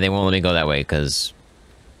why they won't let me go that way, because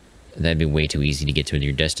that'd be way too easy to get to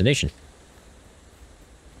your destination.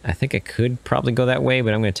 I think I could probably go that way,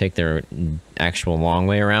 but I'm going to take their actual long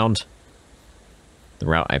way around. The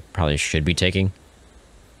route I probably should be taking.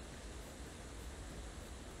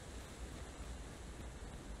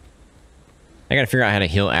 I gotta figure out how to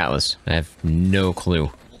heal Atlas. I have no clue.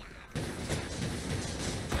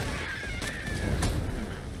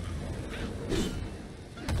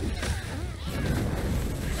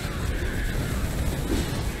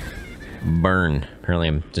 Burn. Apparently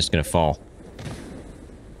I'm just gonna fall.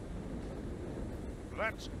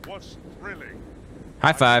 That was thrilling.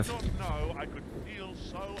 High five. I did not know I could feel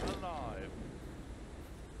so alive.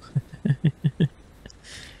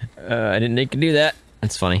 I didn't think to do that.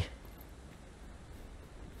 That's funny.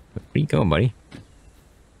 Where are you going, buddy?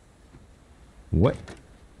 What?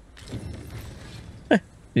 Did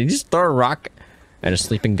you just throw a rock at a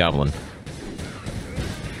sleeping goblin?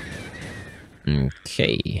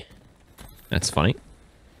 Okay. That's funny.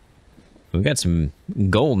 We've got some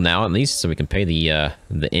gold now, at least, so we can pay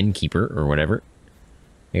the innkeeper or whatever.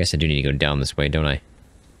 I guess I do need to go down this way, don't I?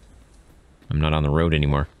 I'm not on the road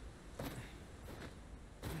anymore.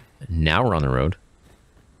 Now we're on the road.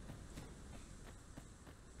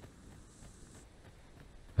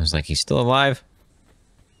 I was like, he's still alive?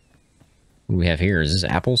 What do we have here? Is this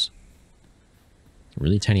apples? A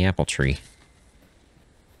really tiny apple tree.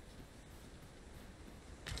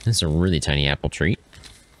 This is a really tiny apple tree.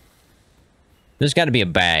 There's got to be a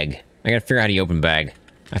bag. I gotta figure out how to open bag.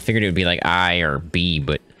 I figured it would be like I or B,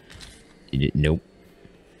 but nope.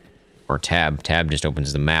 Or tab. Tab just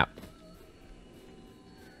opens the map.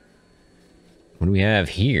 What do we have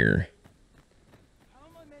here?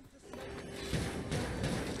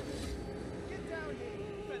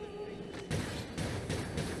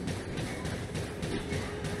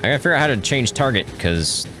 I gotta figure out how to change target,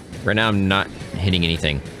 because right now I'm not hitting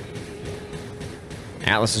anything.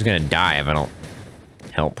 Atlas is gonna die if I don't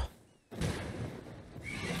help.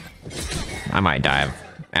 I might die if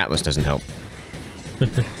Atlas doesn't help. Too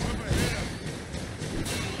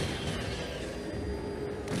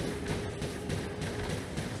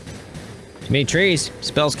many trees.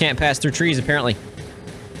 Spells can't pass through trees, apparently.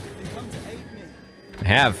 I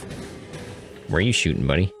have. Where are you shooting,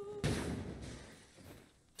 buddy?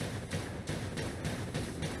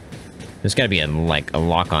 There's gotta be a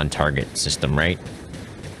lock-on target system, right?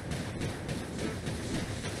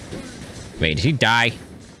 Wait, did he die?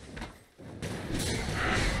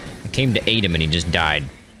 I came to aid him and he just died.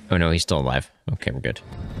 Oh no, he's still alive. Okay, we're good.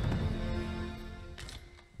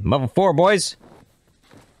 Level 4, boys!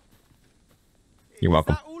 You're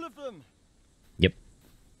welcome. Is that all of them? Yep.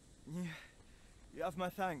 You have my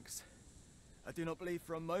thanks. I do not believe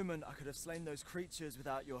for a moment I could have slain those creatures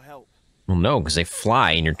without your help. Well, no, because they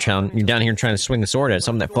fly, and you're down here trying to swing the sword at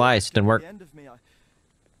something that flies. It didn't work.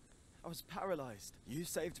 I was paralyzed. You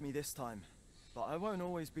saved me this time, but I won't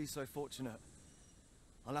always be so fortunate.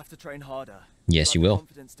 I'll have to train harder. Yes, you will.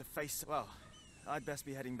 Confidence to face. Well, I'd best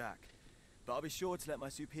be heading back, but I'll be sure to let my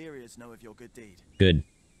superiors know of your good deed. Good.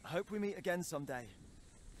 I hope we meet again someday.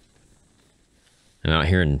 I'm out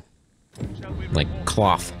here in like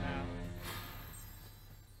cloth.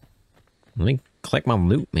 Let me collect my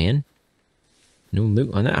loot, man. No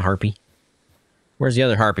loot on that harpy. Where's the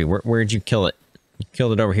other harpy? Where'd you kill it? You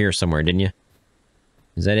killed it over here somewhere, didn't you?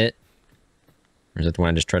 Is that it? Or is that the one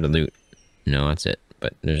I just tried to loot? No, that's it.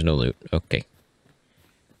 But there's no loot. Okay.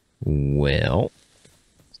 Well,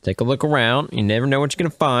 let's take a look around. You never know what you're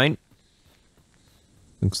gonna find.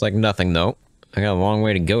 Looks like nothing, though. I got a long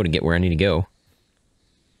way to go to get where I need to go.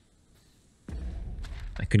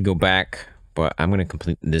 I could go back, but I'm gonna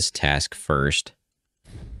complete this task first.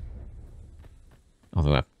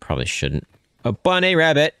 Although I probably shouldn't. A bunny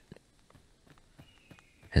rabbit!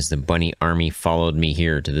 Has the bunny army followed me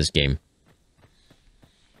here to this game?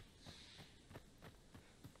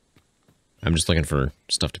 I'm just looking for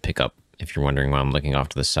stuff to pick up, if you're wondering why I'm looking off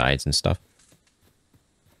to the sides and stuff.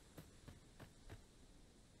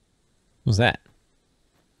 What was that?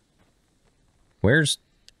 Where's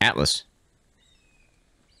Atlas?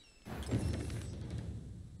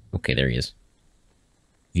 Okay, there he is.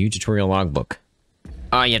 View tutorial logbook.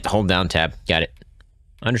 Oh, you have to hold down tab. Got it.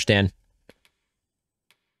 Understand.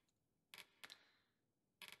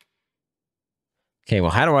 Okay,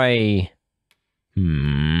 well, how do I...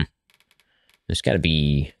 There's got to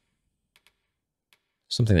be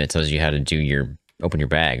something that tells you how to do your... Open your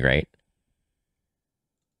bag, right?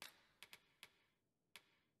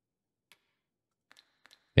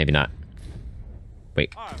 Maybe not.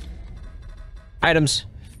 Wait. Items.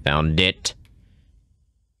 Found it.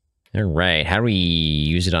 Alright, how do we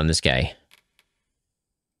use it on this guy?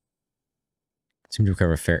 Seem to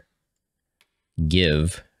recover fair...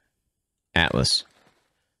 Give. Atlas.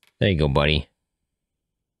 There you go, buddy.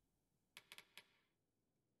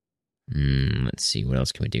 Let's see, what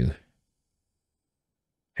else can we do?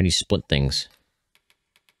 How do you split things?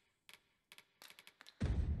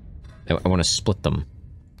 I want to split them.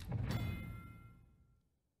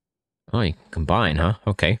 Oh, you combine, huh?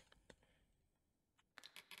 Okay.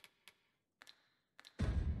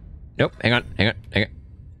 Nope, hang on.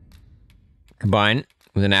 Combine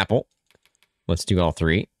with an apple. Let's do all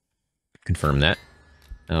three. Confirm that.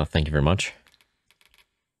 Oh, thank you very much.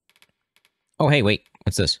 Oh, hey, wait.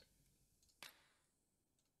 What's this?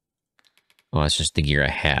 Oh, that's just the gear I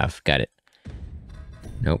have. Got it.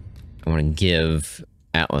 Nope. I want to give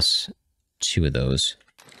Atlas 2 of those.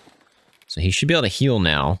 So he should be able to heal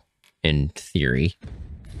now, in theory.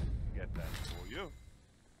 Get that for you.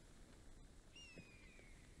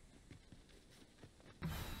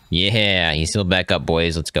 Yeah, he's healed back up,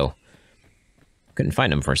 boys. Let's go. Couldn't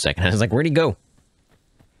find him for a second. I was like, where'd he go?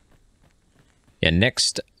 Yeah,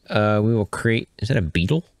 next, we will create... Is that a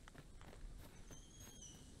beetle?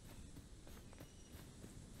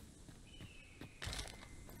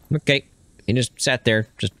 Okay. He just sat there,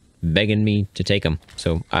 just begging me to take him.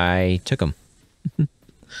 So I took him.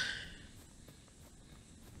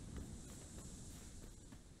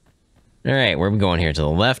 Alright, where are we going here? To the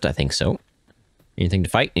left? I think so. Anything to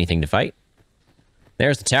fight? Anything to fight?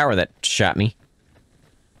 There's the tower that shot me.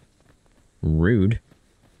 Rude.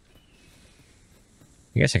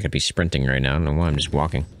 I guess I could be sprinting right now. I don't know why, I'm just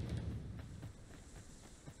walking. What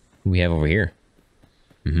do we have over here?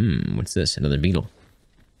 What's this? Another beetle.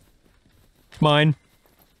 Mine.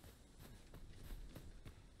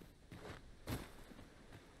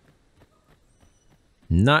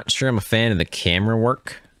 Not sure I'm a fan of the camera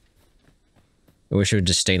work. I wish it would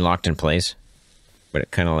just stay locked in place. But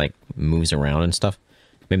it kind of like moves around and stuff.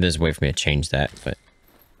 Maybe there's a way for me to change that, but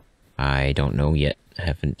I don't know yet. I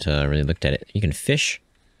haven't really looked at it. You can fish.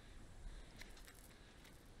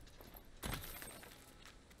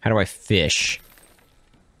 How do I fish?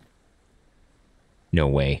 No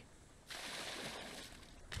way.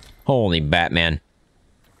 Holy Batman.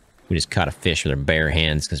 We just caught a fish with our bare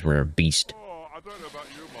hands because we're a beast. Oh, I don't know about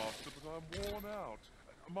you, Master, but I'm worn out.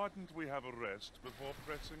 Mightn't we have a rest before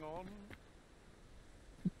pressing on?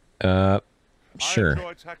 Sure. I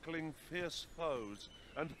enjoy tackling fierce foes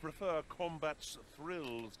and prefer combat's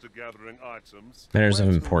thrills to gathering items. Matters of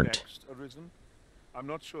Where's import. Next, Arisen? I'm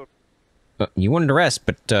not sure. You wanted to rest,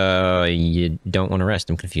 but you don't want to rest.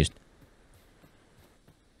 I'm confused.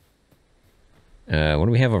 What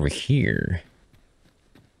do we have over here?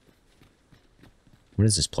 What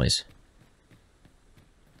is this place?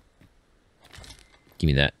 Give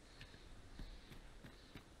me that.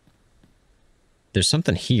 There's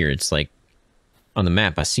something here. It's like on the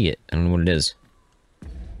map. I see it. I don't know what it is.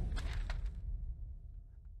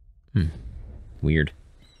 Weird.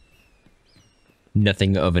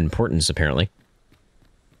 Nothing of importance, apparently.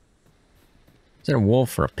 Is that a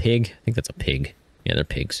wolf or a pig? I think that's a pig. Yeah, they're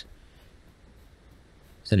pigs.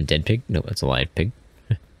 Is that a dead pig? No, that's a live pig.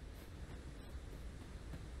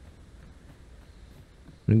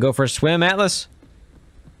 Wanna go for a swim, Atlas?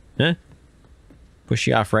 Huh? Push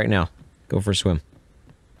you off right now. Go for a swim.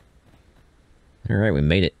 Alright, we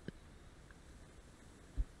made it.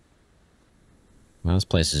 Well, this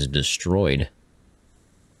place is destroyed.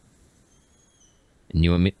 And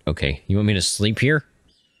you want me... Okay, you want me to sleep here?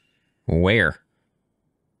 Where?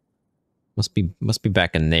 Must be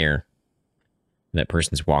back in there. That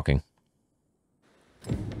person's walking.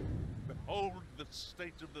 Behold the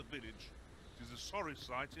state of the village. It is a sorry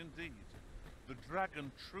sight indeed. The dragon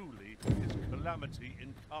truly is calamity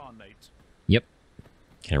incarnate. Yep.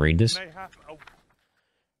 Can I read this?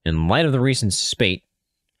 In light of the recent spate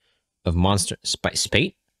of monster...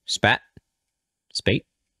 Spate?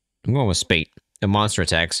 I'm going with Spate. If monster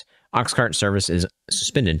attacks, Oxcart service is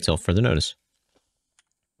suspended until further notice.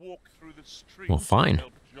 Walk through the streets Well, fine. to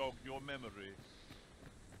help jog your memory.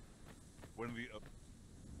 When the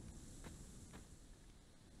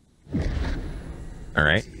All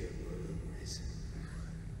right.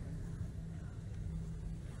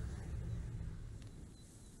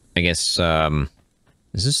 I guess,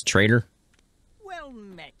 is this a trader? Well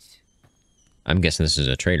met. I'm guessing this is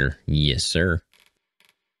a trader. Yes, sir.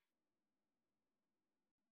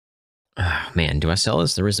 Ah, man, do I sell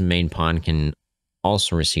this? The Arisen main pawn can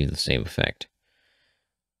also receive the same effect.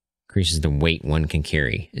 Increases the weight one can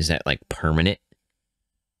carry. Is that, like, permanent?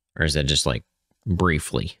 Or is that just, like,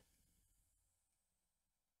 briefly?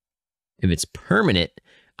 If it's permanent,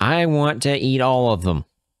 I want to eat all of them.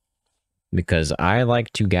 Because I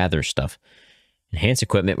like to gather stuff. Enhanced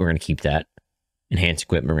equipment, we're going to keep that. Enhanced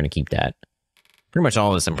equipment, we're going to keep that. Pretty much all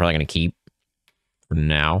of this I'm probably going to keep. For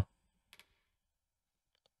now.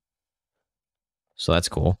 So that's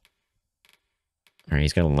cool. Alright,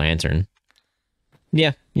 he's got a lantern.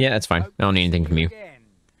 Yeah, that's fine. I don't need anything from you.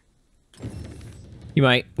 You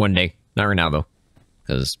might, one day. Not right now, though.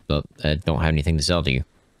 Because I don't have anything to sell to you.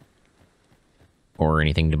 Or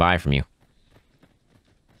anything to buy from you.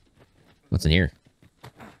 What's in here?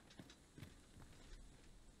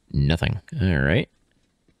 Nothing. Alright.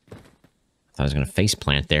 I thought I was going to face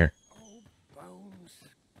plant there.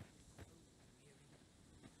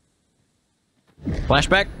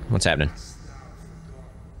 Flashback? What's happening?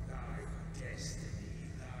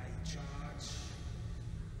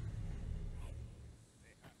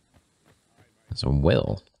 That's a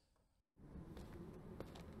will.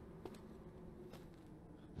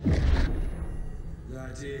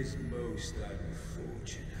 That is most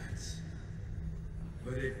unfortunate.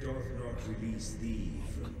 But it doth not release thee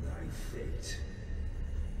from thy fate.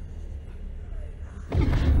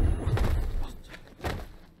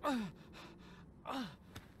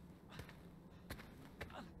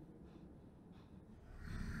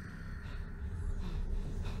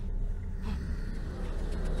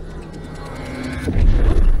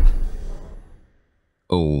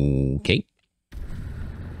 Okay.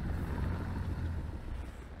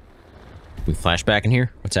 We flash back in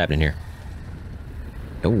here? What's happening here?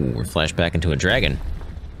 Oh, we're flash back into a dragon.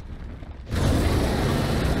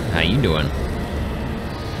 How you doing?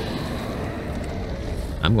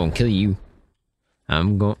 I'm gonna kill you.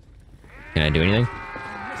 Can I do anything?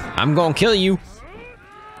 I'm gonna kill you.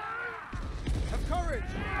 Have courage!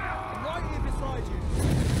 I'm right here beside you.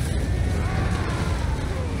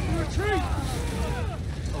 Retreat!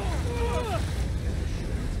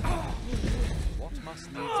 What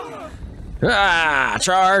must needs be? Ah!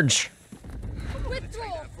 Charge!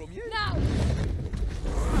 Withdraw! Now!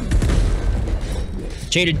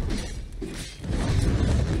 Cheated.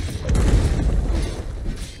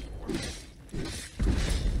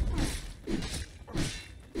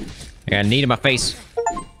 I got a need in my face.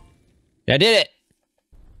 I did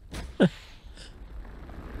it!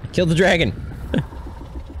 I killed the dragon.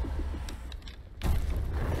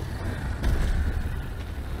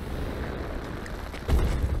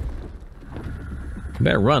 You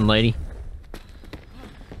better run, lady.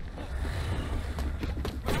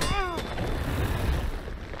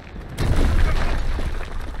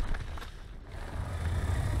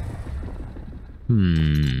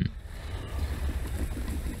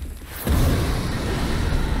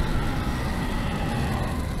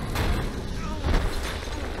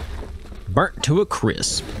 Burnt to a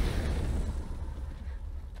crisp.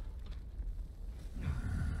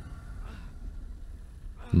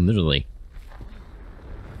 Literally.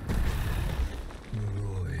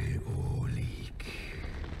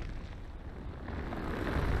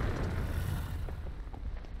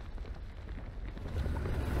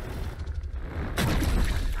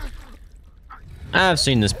 I've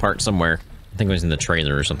seen this part somewhere. I think it was in the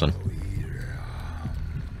trailer or something.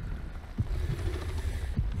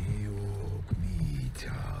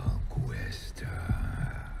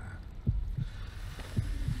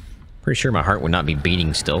 Pretty sure my heart would not be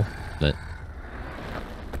beating still, but...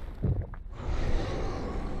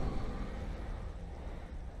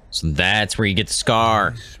 So that's where you get the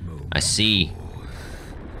scar. I see.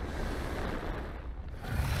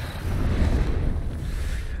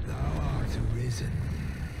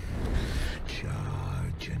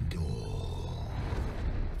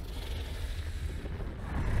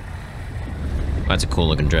 That's a cool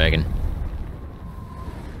looking dragon.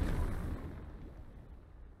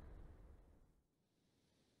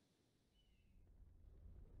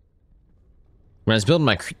 When I was building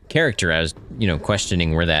my character, I was,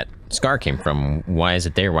 questioning where that scar came from. Why is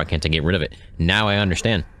it there? Why can't I get rid of it? Now I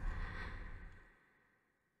understand.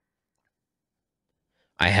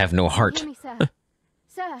 I have no heart. Hear me, sir.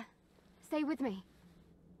 Sir, stay with me.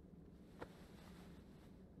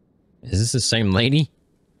 Is this the same lady?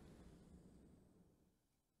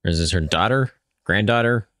 Or is this her daughter?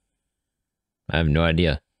 Granddaughter? I have no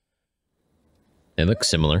idea. They look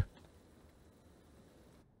similar.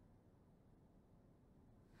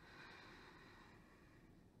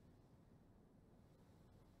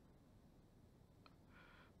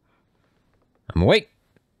 I'm awake.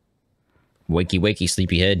 Wakey, wakey,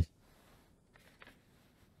 sleepyhead.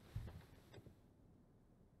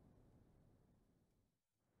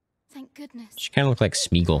 Thank goodness. She kind of looked like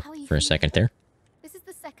Smeagol for a second there. This is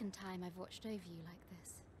the second time I've watched over you like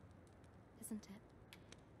this, isn't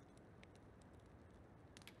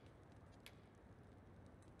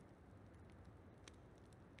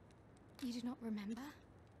it? You do not remember?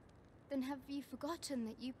 Then have you forgotten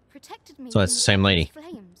that you protected me? So that's the same lady.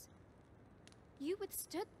 Flames? You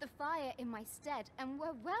withstood the fire in my stead and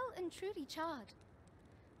were well and truly charred.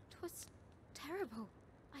 'Twas terrible.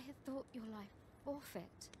 I had thought your life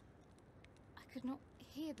forfeit. I could not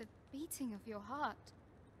hear the beating of your heart.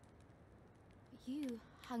 You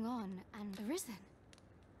hung on and arisen.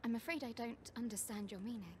 I'm afraid I don't understand your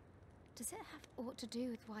meaning. Does it have aught to do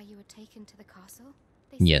with why you were taken to the castle?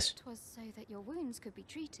 They yes. said 'twas so that your wounds could be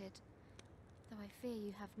treated. Though I fear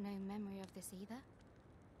you have no memory of this either.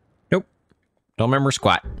 Nope. Don't remember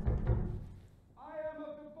squat. I am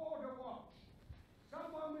of the Border Watch.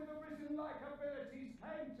 Someone with Arisen-like abilities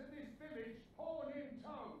came to this village, pawn in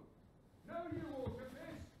tow. Know you aught of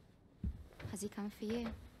this? Has he come for you?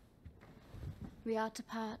 We are to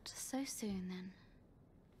part so soon, then.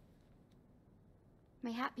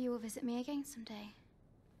 Mayhap you will visit me again someday.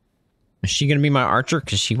 Is she gonna be my archer?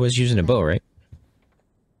 Because she was using a bow, right?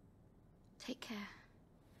 Take care.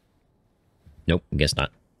 Nope, guess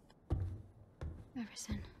not.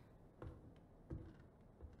 Arisen.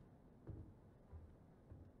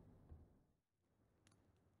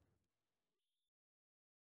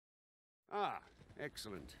 Ah,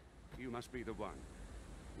 excellent. You must be the one.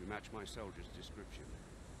 You match my soldier's description.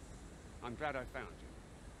 I'm glad I found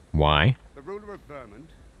you. Why? The ruler of Vermont,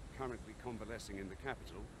 currently convalescing in the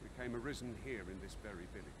capital, became arisen here in this very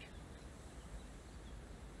village.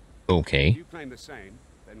 Okay. If you claim the same,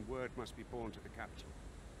 then word must be borne to the capital.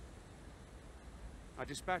 I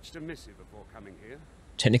dispatched a missive before coming here.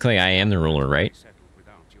 Technically, I am the ruler, right? Settled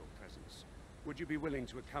without your presence. Would you be willing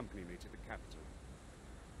to accompany me to the capital?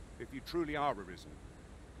 If you truly are arisen,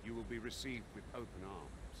 you will be received with open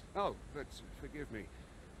arms. Oh, but forgive me.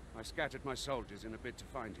 I scattered my soldiers in a bid to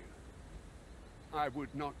find you. I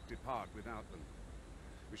would not depart without them.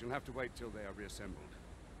 We shall have to wait till they are reassembled.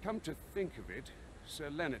 Come to think of it, Sir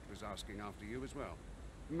Leonard was asking after you as well.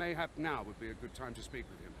 Mayhap now would be a good time to speak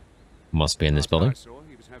with him. Must be in this Last building. I saw,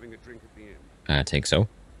 he was having a drink at the inn. I think so.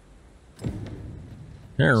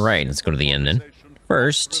 Alright, let's go to the inn then.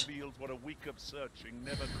 First. Reveals what a week of searching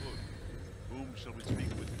never could. Whom shall we speak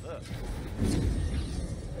with first?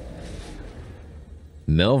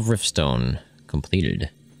 Melvrifstone completed.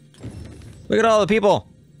 Look at all the people!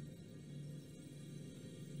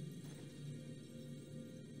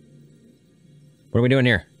 What are we doing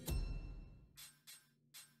here?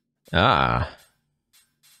 Ah.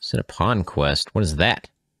 Set a pawn quest. What is that?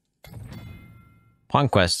 Pawn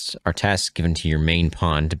quests are tasks given to your main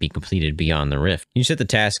pawn to be completed beyond the rift. You set the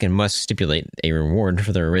task and must stipulate a reward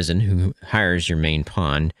for the Arisen who hires your main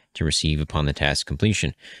pawn to receive upon the task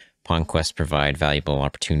completion. Pawn quests provide valuable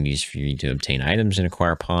opportunities for you to obtain items and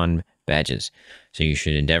acquire pawn badges, so you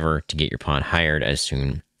should endeavor to get your pawn hired as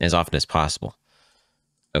often as possible.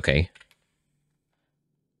 Okay.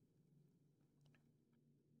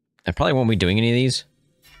 I probably won't be doing any of these.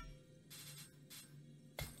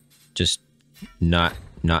 Just not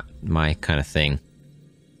my kind of thing.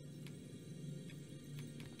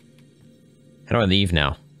 How do I leave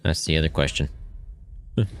now? That's the other question.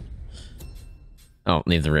 Oh,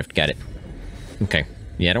 leave the rift. Got it. Okay.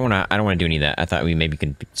 Yeah, I don't want to do any of that. I thought we maybe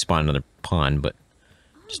could spawn another pawn, but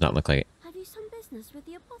does not look like it. Have you some business with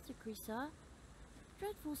the apothecary, sir?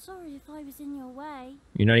 Dreadful sorry if I was in your way.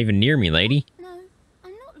 You're not even near me, lady. No,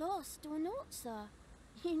 I'm not lost or naught, sir.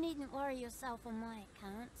 You needn't worry yourself on my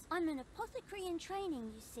account. I'm an apothecary in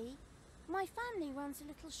training, you see. My family runs a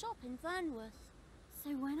little shop in Vernworth.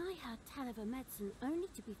 So when I heard tell of a medicine only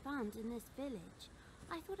to be found in this village,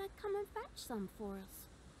 I thought I'd come and fetch some for us.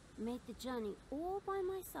 Made the journey all by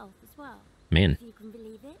myself as well. Man. If you can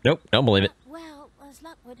believe it. Nope, don't believe it. Well, as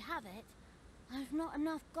luck would have it, I've not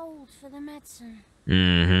enough gold for the medicine.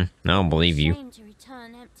 Mm-hmm. I don't believe you. Shame to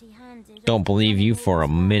return empty-handed. Don't believe you for a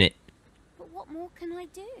minute. But what more can I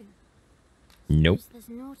do? Nope. There's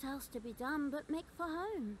naught else to be done but make for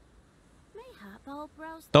home. Mayhap I'll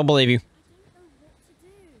browse. Don't believe you.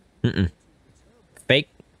 Mm-mm. Fake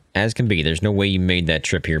as can be. There's no way you made that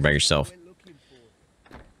trip here by yourself.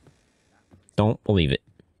 Don't believe it.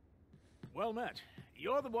 Well met.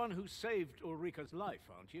 You're the one who saved Ulrika's life,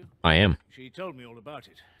 aren't you? I am. She told me all about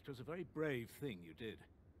it. It was a very brave thing you did.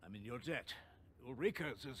 I'm in your debt.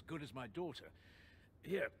 Ulrika's as good as my daughter.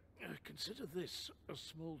 Here, consider this a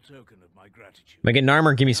small token of my gratitude. Am I getting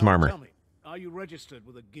armor? Give me some armor. Tell me, are you registered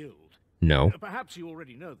with a guild? No. Perhaps you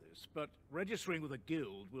already know this, but registering with a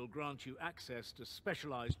guild will grant you access to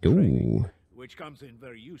specialized training, which comes in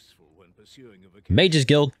very useful when pursuing a vocation. Mages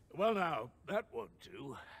Guild. Well now, that won't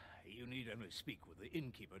do. You need only speak with the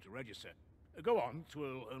innkeeper to register. Go on,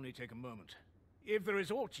 'twill only take a moment. If there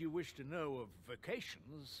is aught you wish to know of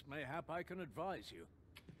vocations, mayhap I can advise you.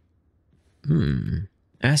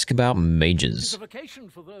 Ask about mages. It's a vocation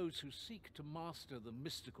for those who seek to master the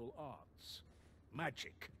mystical arts.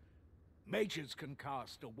 Magic. Mages can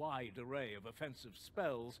cast a wide array of offensive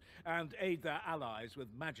spells and aid their allies with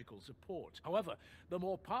magical support. However, the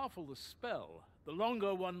more powerful the spell, the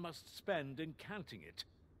longer one must spend incanting it.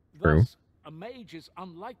 Thus, a mage is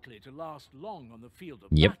unlikely to last long on the field of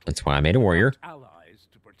battle. That's why I made a warrior. Allies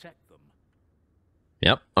to protect them.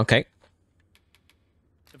 Yep, okay.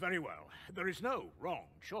 Very well. There is no wrong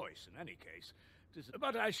choice in any case.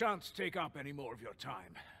 But I shan't take up any more of your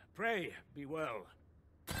time. Pray, be well.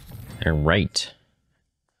 Alright.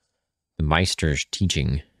 The Meister's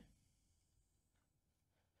teaching.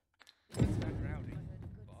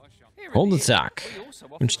 Hold the sock.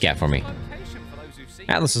 What you got for me?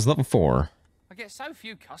 Atlas is level 4. I get so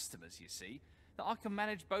few customers, you see, that I can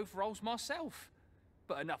manage both roles myself.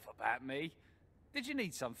 But enough about me. Did you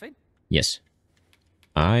need something? Yes.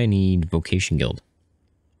 I need Vocation Guild.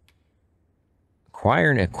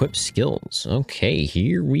 Acquire and equip skills. Okay,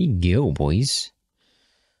 here we go, boys.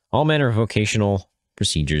 All manner of vocational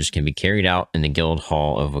procedures can be carried out in the Guild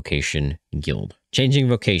Hall of Vocation Guild. Changing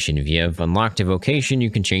vocation. If you have unlocked a vocation,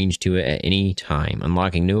 you can change to it at any time.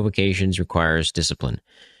 Unlocking new vocations requires discipline,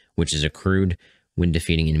 which is accrued when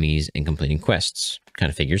defeating enemies and completing quests. Kind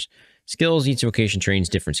of figures. Skills. Each vocation trains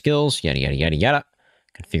different skills. Yada, yada, yada, yada.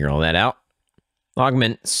 Can figure all that out.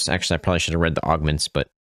 Augments. Actually, I probably should have read the augments, but...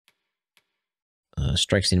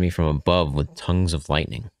 strikes the enemy from above with tongues of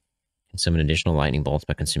lightning. Can summon additional lightning bolts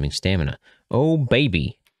by consuming stamina. Oh,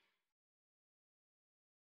 baby.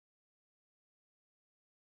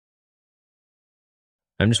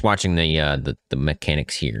 I'm just watching the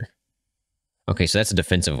mechanics here. Okay, so that's a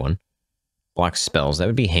defensive one. Blocks spells. That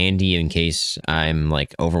would be handy in case I'm,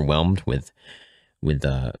 like, overwhelmed with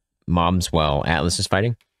mobs while Atlas is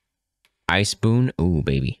fighting. Ice boon. Ooh,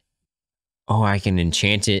 baby. Oh, I can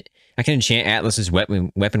enchant it. I can enchant Atlas's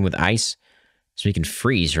weapon with ice, so he can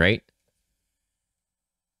freeze, right?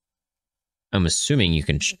 I'm assuming you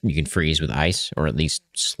can freeze with ice, or at least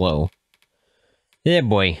slow. Yeah,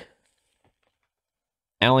 boy.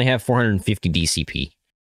 I only have 450 DCP.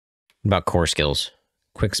 What about core skills?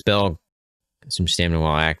 Quick spell, consume stamina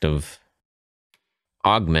while active.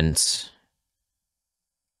 Augments.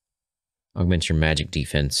 Augments your magic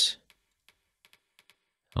defense.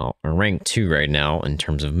 Oh, I'm rank 2 right now in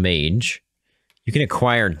terms of mage. You can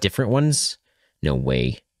acquire different ones? No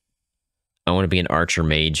way. I want to be an archer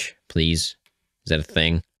mage, please. Is that a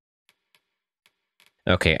thing?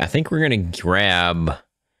 Okay, I think we're going to grab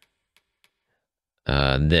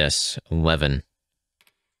this 11.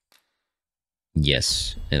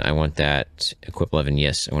 Yes, and I want that equip 11.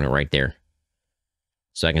 Yes, I want it right there.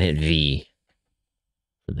 So I can hit V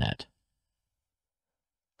for that.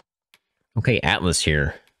 Okay, Atlas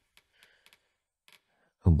here.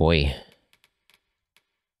 Oh boy.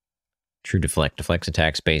 True deflect. Deflects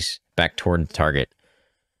attack space back toward the target.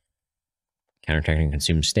 Counterattacking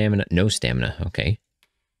consumes stamina. No stamina. Okay.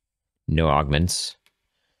 No augments.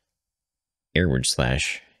 Airward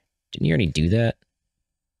slash. Didn't you already do that?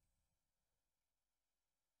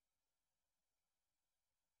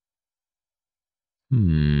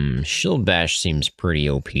 Shield bash seems pretty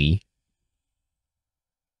OP.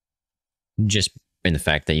 Just in the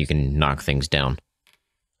fact that you can knock things down.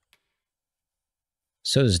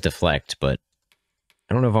 So does deflect, but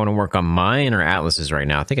I don't know if I want to work on mine or Atlas's right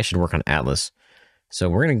now. I think I should work on Atlas. So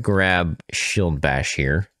we're going to grab shield bash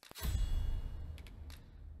here.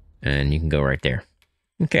 And you can go right there.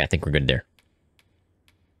 Okay, I think we're good there.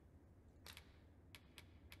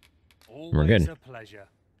 We're good. A pleasure.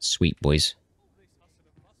 Sweet, boys.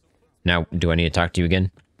 Now, do I need to talk to you again?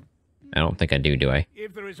 I don't think I do I?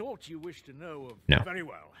 If there is aught you wish to know of, no. Very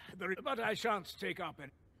well. But I shan't take up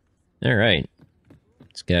any... All right.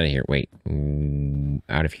 Let's get out of here. Wait.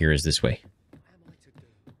 Out of here is this way.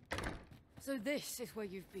 So this is where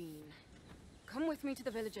you've been. Come with me to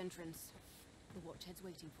the village entrance. The Watchhead's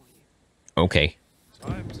waiting for you. Okay.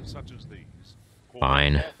 Times such as these.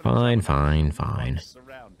 Fine. Fine.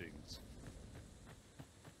 Surroundings.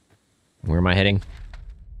 Where am I heading?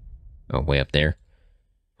 Oh, way up there.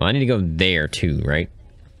 Well, I need to go there too, right?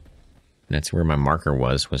 That's where my marker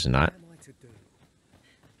was it not?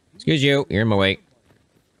 Excuse you, you're in my way.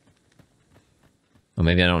 Oh,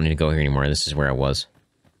 maybe I don't need to go here anymore. This is where I was.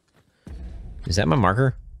 Is that my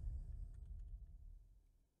marker?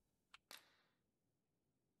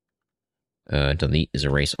 Delete is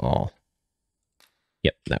erase all.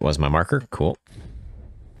 Yep, that was my marker. Cool.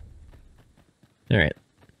 Alright.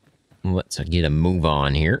 Let's get a move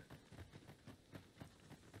on here.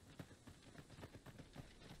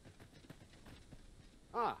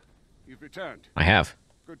 Ah, you've returned. I have.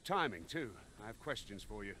 Good timing, too. I have questions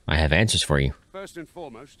for you. I have answers for you. First and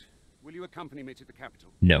foremost, will you accompany me to the capital?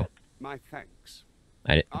 No. My thanks.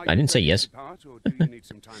 I didn't say yes. Part, or do you need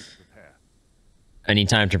some time to prepare? I need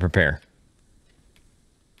time to prepare.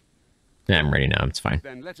 Nah, I'm ready now. It's fine.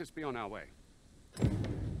 Then let us be on our way.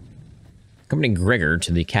 Accompany Gregor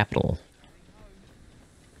to the capital.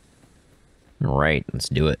 Alright, let's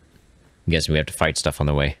do it. I guess we have to fight stuff on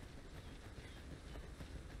the way.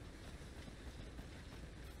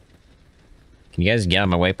 Can you guys get out of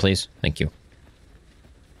my way, please? Thank you.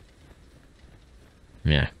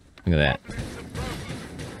 Yeah, look at that.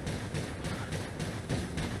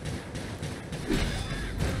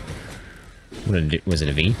 What did it, was it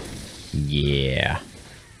a V? Yeah.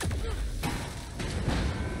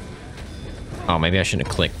 Oh, maybe I shouldn't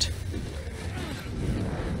have clicked.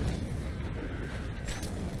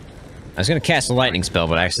 I was gonna cast a lightning spell,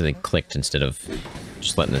 but I accidentally clicked instead of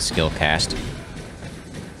just letting the skill cast.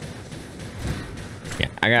 Yeah,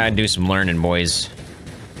 I gotta do some learning, boys.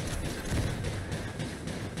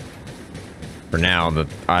 For now, the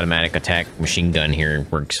automatic attack machine gun here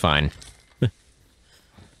works fine.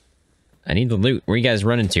 I need the loot. Where are you guys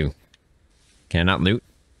running to? Can I not loot?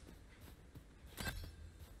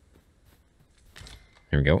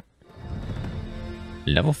 There we go.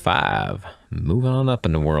 Level 5. Moving on up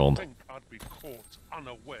in the world. Think I'd be caught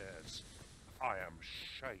unawares. I am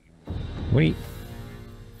shamed. What are you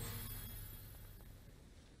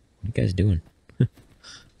guys doing?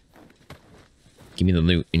 Give me the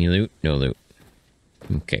loot. Any loot? No loot.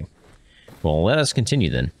 Okay. Well, let us continue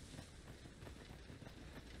then.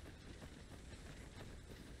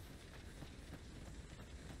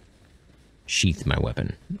 Sheath my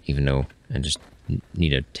weapon, even though I just need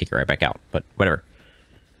to take it right back out, but whatever.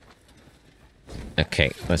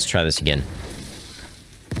 Okay, let's try this again.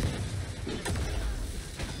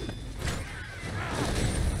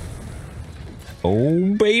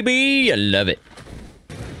 Oh, baby! I love it.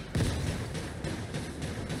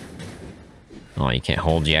 Oh, you can't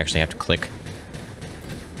hold, you actually have to click.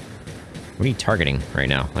 What are you targeting right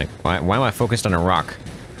now? Like, why am I focused on a rock?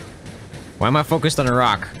 Why am I focused on a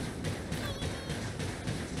rock?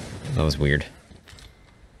 That was weird.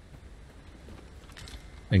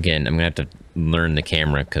 Again, I'm gonna have to learn the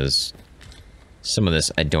camera, because some of this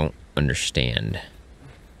I don't understand.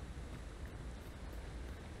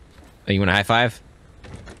 Oh, you want a high five?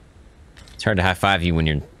 It's hard to high five you when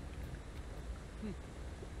you're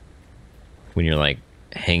like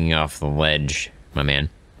hanging off the ledge, my man.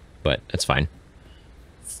 But that's fine.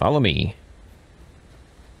 Follow me.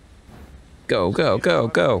 Go, go, go,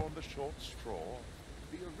 go. On the short straw,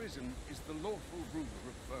 the Arisen is the lawful ruler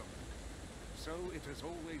of Vermont. So it has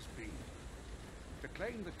always been. To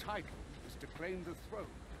claim the title is to claim the throne,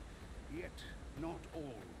 yet not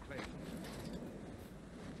all claim.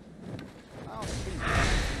 Our kingdom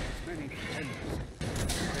has many pretenders.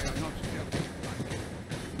 They are not jealous like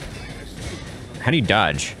you. How do you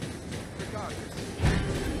dodge?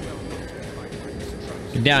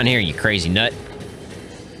 Get down here, you crazy nut.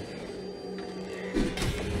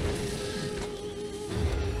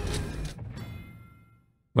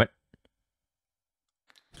 What?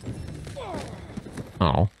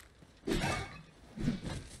 Oh.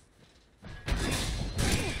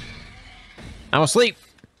 I'm asleep.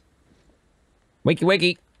 Wakey,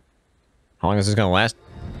 wakey. How long is this gonna last?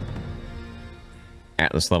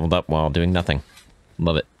 Atlas leveled up while doing nothing.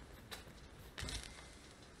 Love it.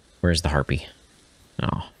 Where's the harpy?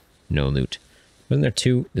 Oh, no loot. Wasn't there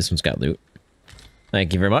two? This one's got loot.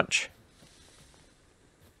 Thank you very much.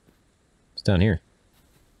 What's down here?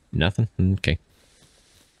 Nothing? Okay.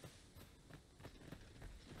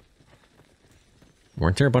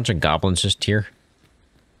 Weren't there a bunch of goblins just here?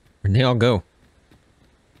 Where'd they all go?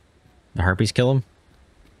 The harpies kill them?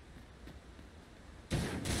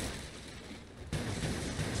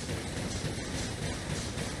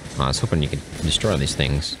 I was hoping you could destroy these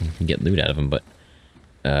things and get loot out of them, but...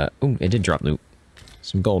 oh, it did drop loot.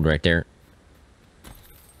 Some gold right there.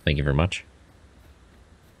 Thank you very much.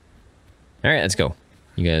 Alright, let's go.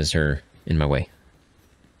 You guys are in my way.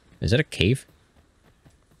 Is that a cave?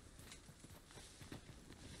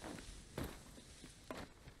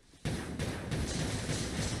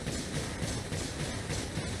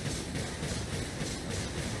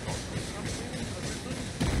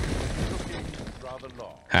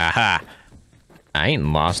 Haha. I ain't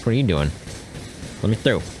lost. What are you doing? Let me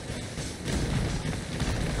through.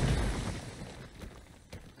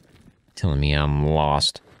 Telling me I'm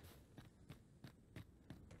lost.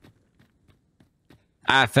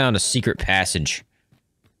 I found a secret passage.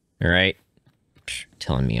 Alright.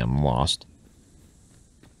 Telling me I'm lost.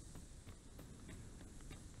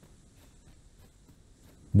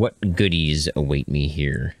 What goodies await me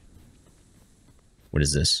here? What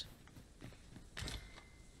is this?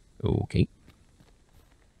 Okay.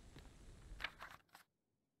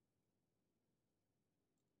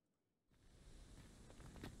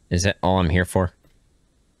 Is that all I'm here for?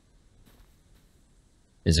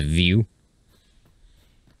 Is a view?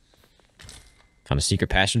 Found a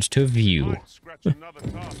secret passage to a view. Might scratch another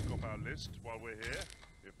task off our list while we're here,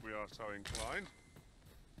 if we are so inclined.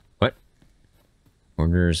 What?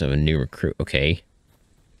 Orders of a new recruit. Okay.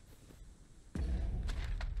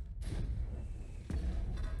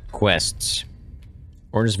 Quests.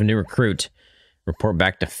 Orders of a new recruit. Report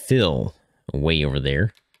back to Phil. Way over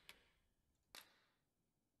there.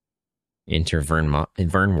 Enter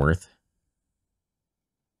Vernworth.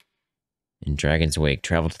 In Dragon's Wake.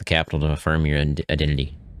 Travel to the capital to affirm your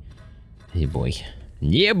identity. Hey boy.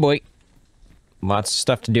 Yeah boy. Lots of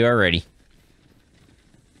stuff to do already.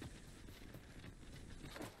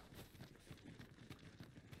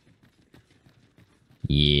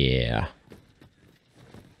 Yeah.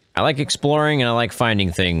 I like exploring and I like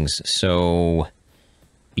finding things, so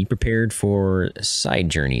be prepared for side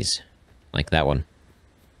journeys like that one.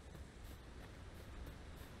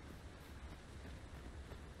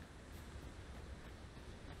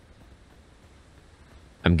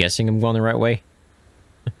 I'm guessing I'm going the right way.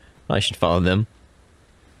 I should follow them.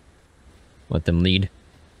 Let them lead.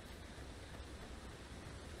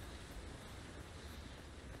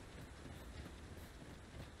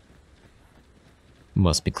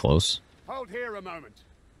 Must be close. Hold here a moment.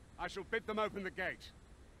 I shall bid them open the gate.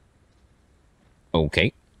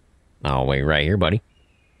 Okay. I'll wait right here, buddy.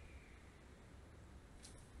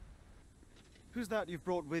 Who's that you've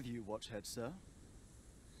brought with you, Watchhead, sir?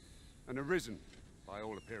 An Arisen, by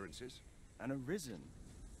all appearances. An Arisen?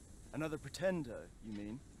 Another pretender, you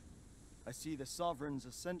mean? I see the Sovereign's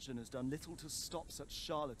ascension has done little to stop such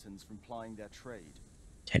charlatans from plying their trade.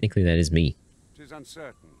 Technically, that is me. 'Tis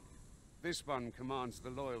uncertain. This one commands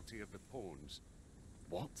the loyalty of the pawns.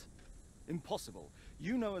 What? Impossible.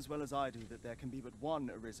 You know as well as I do that there can be but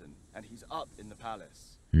one Arisen, and he's up in the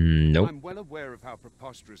palace. Nope. I'm well aware of how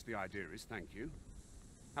preposterous the idea is, thank you.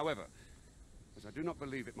 However, as I do not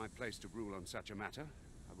believe it my place to rule on such a matter,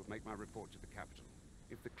 I will make my report to the capital.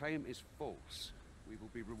 If the claim is false, we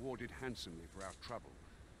will be rewarded handsomely for our trouble.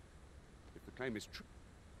 If the claim is true...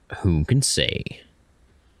 Who can say?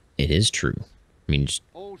 It is true. I mean, just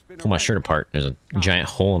pull my shirt apart. There's a giant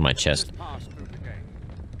hole in my chest.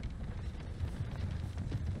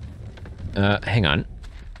 Hang on.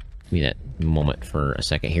 Give me that moment for a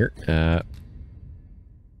second here. I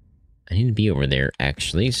need to be over there,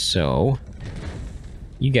 actually, so...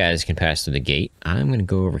 You guys can pass through the gate. I'm gonna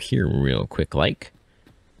go over here real quick, like.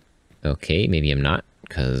 Okay, maybe I'm not,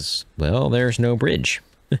 because, well, there's no bridge.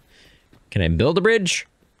 Can I build a bridge?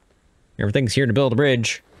 Everything's here to build a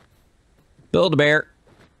bridge. Build a bear.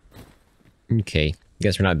 Okay,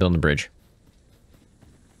 guess we're not building a bridge.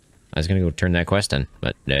 I was gonna go turn that quest in,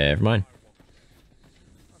 but never mind.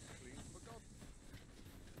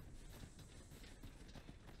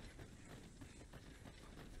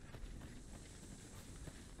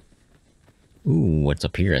 Ooh, what's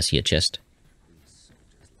up here? I see a chest.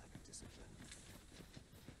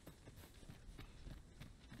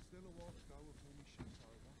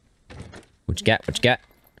 What you got? What you got?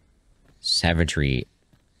 Savagery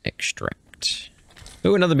extract.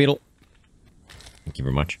 Ooh, another beetle. Thank you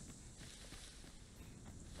very much.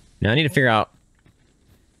 Now I need to figure out...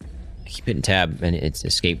 I keep hitting tab and it's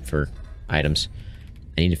escape for items.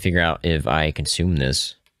 I need to figure out if I consume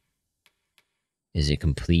this. Is it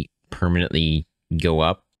complete permanently go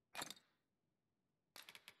up?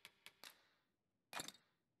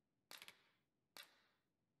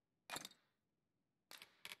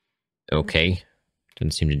 Okay.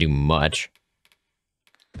 Doesn't seem to do much.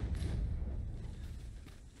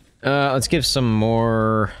 Let's give some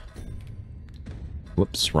more...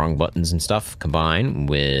 Whoops, wrong buttons and stuff. Combine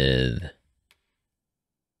with...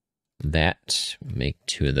 that. Make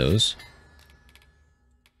 2 of those.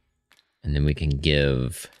 And then we can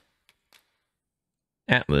give...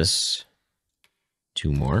 Atlas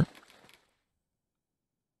 2 more.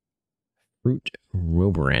 Fruit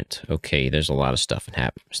Roborant. Okay, there's a lot of stuff.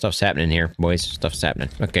 Stuff's happening here, boys. Stuff's happening.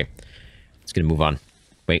 Okay, let's get a move on.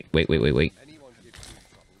 Wait.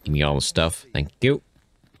 Give me all the stuff. Thank you.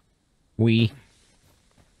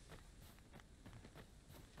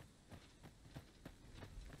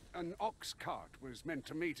 An ox cart was meant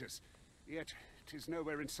to meet us, yet 'tis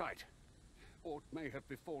nowhere in sight. Aught may have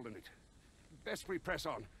befallen it. Best we press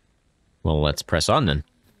on. Well, let's press on then.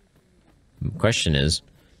 The question is,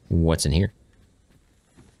 what's in here?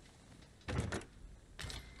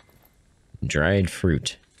 Dried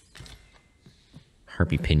fruit.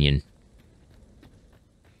 Harpy pinion.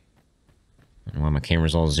 I don't know why my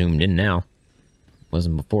camera's all zoomed in now.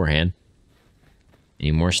 Wasn't beforehand.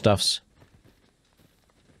 Any more stuffs?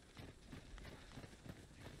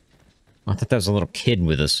 I thought that was a little kid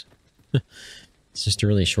with us. It's just a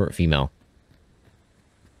really short female.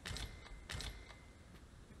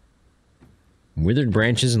 Withered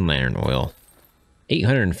branches and lantern oil.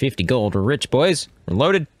 850 gold. We're rich, boys. We're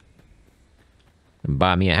loaded. And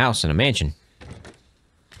buy me a house and a mansion.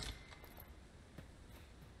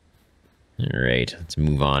 Alright, let's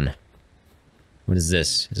move on. What is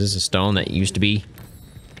this? Is this a stone that used to be?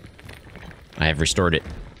 I have restored it.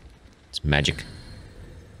 It's magic.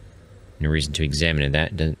 No reason to examine it.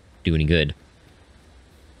 That doesn't do any good.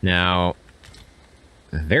 Now,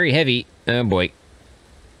 very heavy. Oh boy.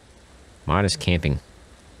 Modest camping.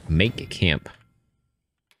 Make camp.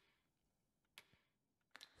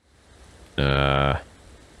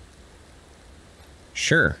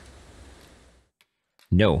 Sure.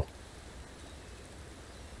 No.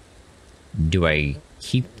 Do I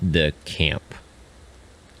keep the camp?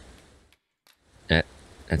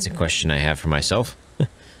 That's a question I have for myself.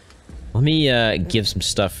 Let me give some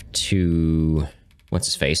stuff to... what's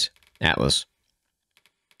his face? Atlas.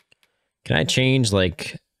 Can I change,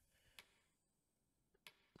 like...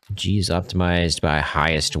 G is optimized by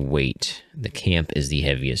highest weight. The camp is the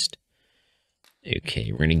heaviest.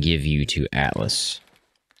 Okay, we're gonna give you to Atlas.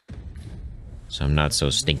 So I'm not so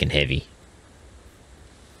stinking heavy.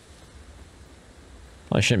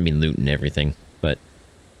 Well, I shouldn't be looting everything, but...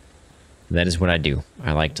 that is what I do.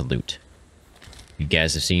 I like to loot. You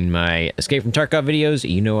guys have seen my Escape from Tarkov videos,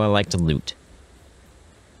 you know I like to loot.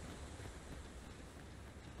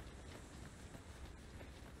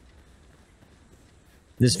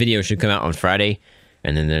 This video should come out on Friday,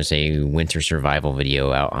 and then there's a winter survival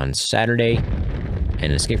video out on Saturday,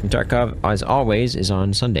 and Escape from Tarkov, as always, is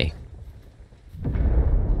on Sunday.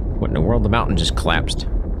 What in the world? The mountain just collapsed.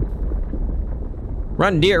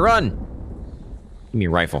 Run, deer, run! Give me a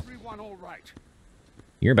rifle.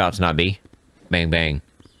 You're about to not be. Bang, bang.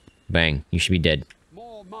 Bang. You should be dead.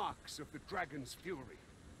 More marks of the dragon's fury.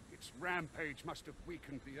 Its rampage must have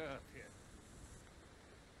weakened the earth here.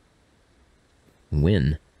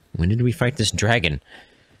 When? When did we fight this dragon?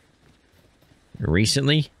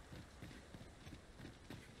 Recently?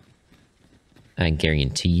 I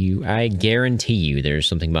guarantee you there's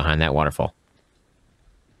something behind that waterfall.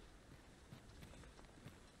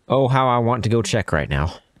 Oh, how I want to go check right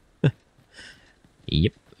now.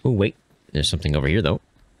 Yep. Oh, wait. There's something over here, though.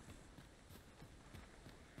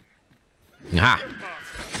 Aha!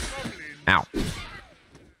 Ow.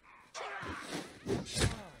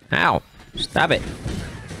 Ow! Stop it!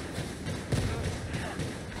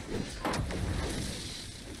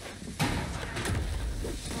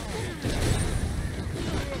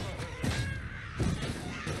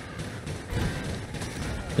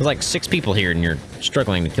 There's like 6 people here and you're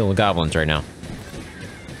struggling to kill the goblins right now.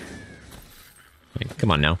 Like,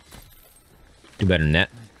 come on now. Do better than that.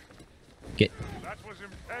 Get. That was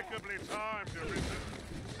impeccably timed, Arisen.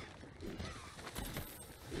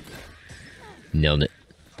 Nailed it.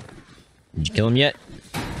 Did you kill him yet?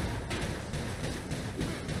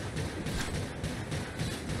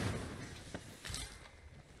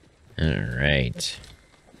 Alright.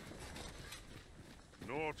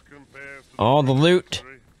 All the loot.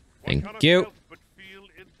 Thank you.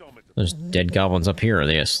 Those dead goblins up here, are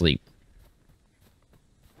they asleep?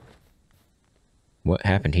 What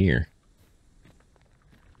happened here?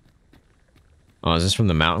 Oh, is this from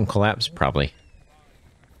the mountain collapse? Probably.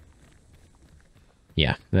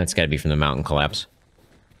 Yeah, that's gotta be from the mountain collapse.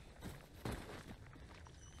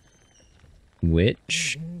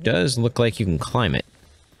 Which does look like you can climb it.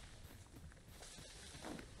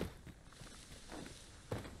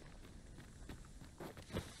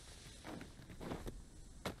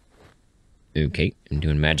 Okay, I'm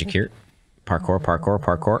doing magic here. Parkour, parkour,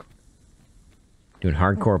 parkour. Doing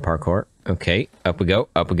hardcore parkour. Okay, up we go,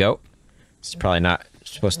 up we go. This is probably not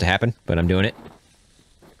supposed to happen, but I'm doing it.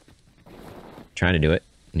 Trying to do it.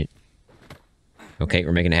 Okay,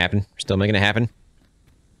 we're making it happen. We're still making it happen.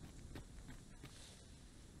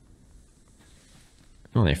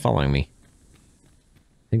 Oh, they're following me.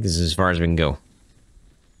 I think this is as far as we can go.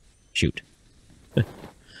 Shoot. I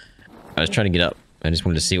was trying to get up. I just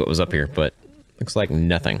wanted to see what was up here, but looks like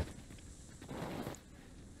nothing.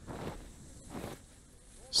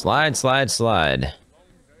 Slide, slide, slide.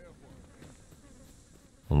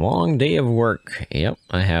 A long day of work. Yep,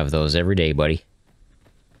 I have those every day, buddy.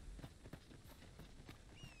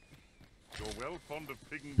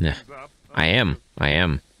 Nah, I am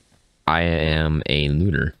a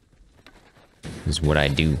looter. This is what I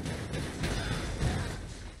do.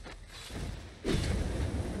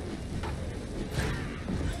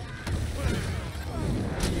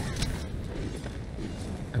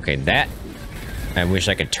 Okay, that... I wish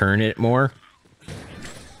I could turn it more.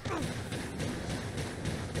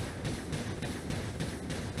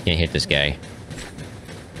 Can't hit this guy.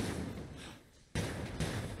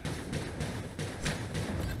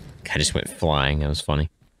 I just went flying. That was funny.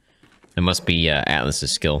 It must be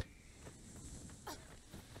Atlas's skill.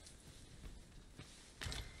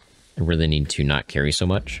 I really need to not carry so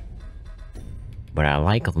much. But I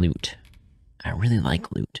like loot. I really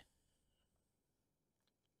like loot.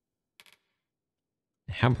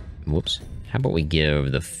 Whoops. How about we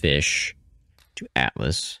give the fish to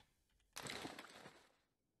Atlas?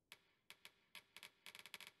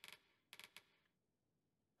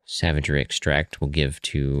 Savagery extract we'll give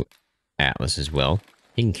to Atlas as well.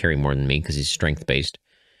 He can carry more than me because he's strength-based.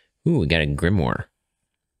 Ooh, we got a grimoire.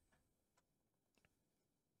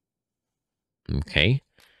 Okay.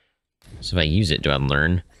 So if I use it, do I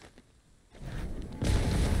learn?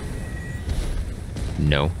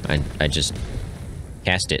 No, I just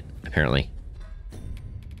cast it, apparently.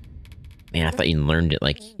 Man, I thought you learned it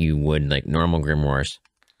like you would, like, normal grimoires.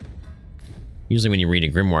 Usually when you read a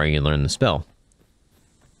grimoire, you learn the spell.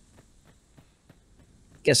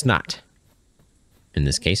 Guess not. In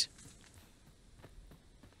this case.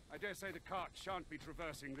 I dare say the cart shan't be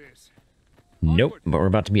traversing this. Nope, but we're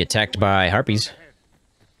about to be attacked by harpies.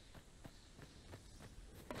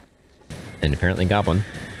 And apparently goblin.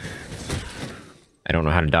 I don't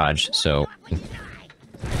know how to dodge, so...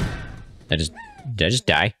 Did I just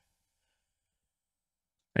die?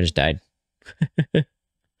 I just died.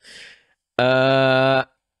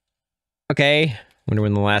 Okay. Wonder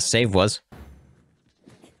when the last save was.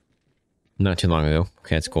 Not too long ago.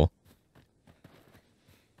 Okay, that's cool.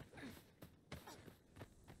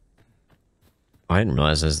 Oh, I didn't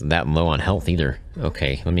realize I was that low on health either.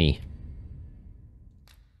 Okay, let me...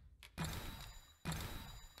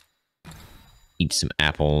 eat some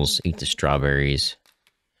apples, eat the strawberries.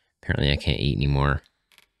 Apparently I can't eat anymore.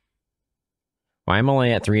 Why am I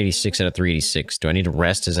only at 386 out of 386? Do I need to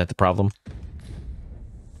rest? Is that the problem?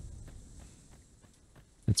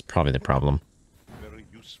 That's probably the problem. Very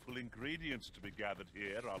useful ingredients to be gathered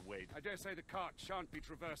here, I'll wait. I dare say the cart shan't be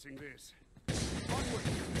traversing this. Onward!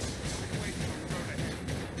 Wait on the road ahead.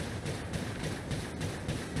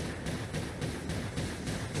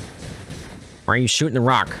 Why are you shooting the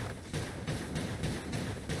rock?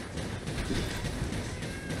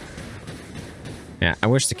 Yeah, I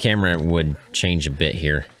wish the camera would change a bit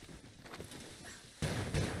here.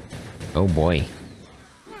 Oh boy.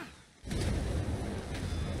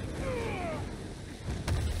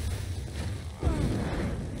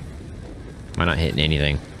 Am I not hitting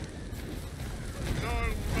anything?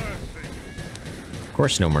 Of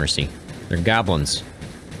course no mercy. They're goblins.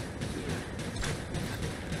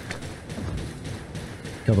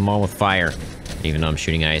 Kill them all with fire. Even though I'm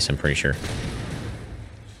shooting ice, I'm pretty sure.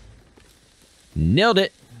 Nailed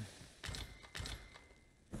it!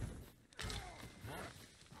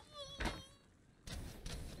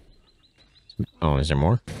 Oh, is there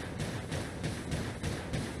more?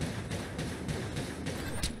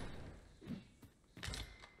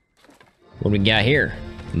 What do we got here?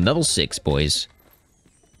 Level 6, boys.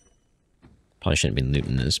 Probably shouldn't be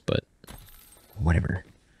looting this, but... whatever.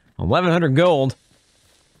 1100 gold!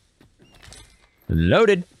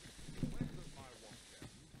 Loaded!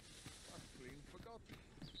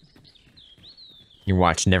 Your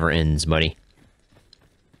watch never ends, buddy.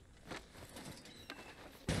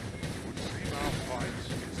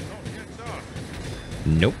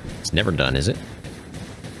 Nope, it's never done, is it?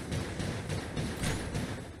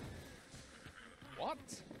 What?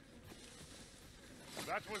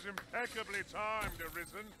 That was impeccably timed,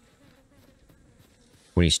 Arisen.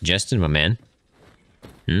 What are you suggesting, my man?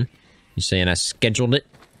 You saying I scheduled it?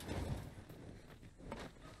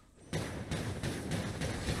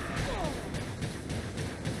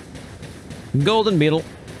 Golden beetle.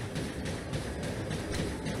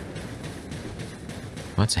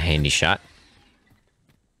 That's a handy shot.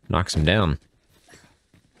 Knocks him down.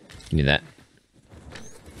 Give me that.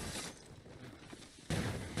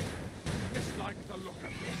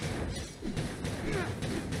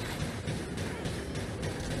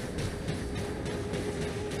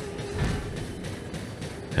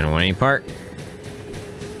 I don't want any part.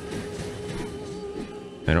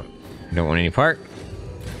 I don't want any part.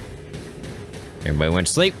 Everybody went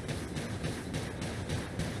to sleep.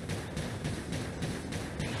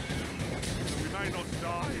 We may not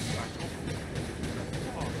die in battle.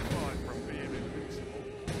 We're far from being invincible.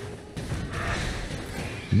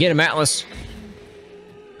 Get him, Atlas.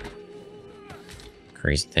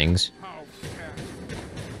 Crazy things.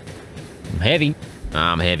 I'm heavy.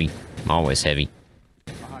 I'm heavy. I'm always heavy.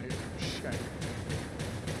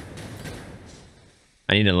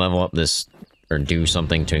 I need to level up this, or do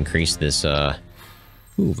something to increase this, ooh,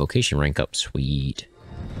 vocation rank up. Sweet.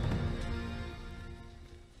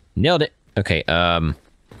 Nailed it. Okay,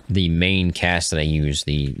 the main cast that I use,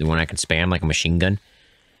 the one I can spam like a machine gun,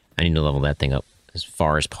 I need to level that thing up as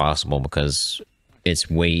far as possible because it's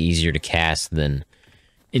way easier to cast than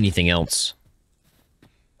anything else.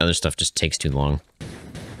 Other stuff just takes too long.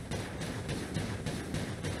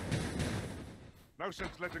 No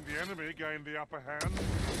sense letting the enemy gain the upper hand.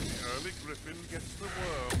 The early griffin gets the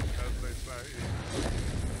worm, as they say.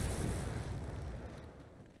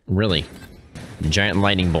 Really? A giant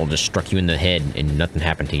lightning bolt just struck you in the head and nothing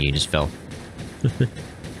happened to you, you just fell.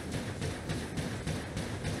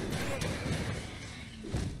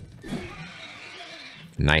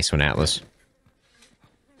 Nice one, Atlas.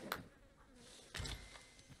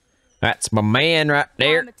 That's my man right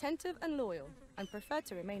there. I'm attentive and loyal, and prefer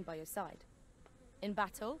to remain by your side. In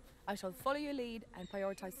battle, I shall follow your lead and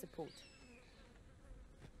prioritize support.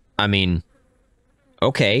 I mean,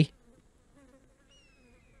 okay.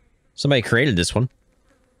 Somebody created this one.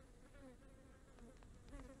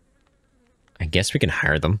 I guess we can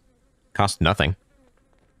hire them. Cost nothing.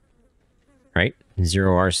 Right?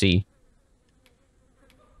 0 RC.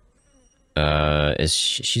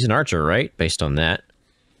 She's an archer, right? Based on that.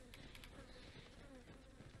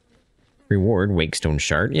 Reward, Wakestone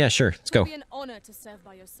Shard. Yeah, sure. Let's go. It would be an honor to serve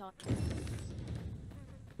by your side.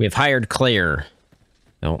 We have hired Claire.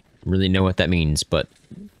 I don't really know what that means, but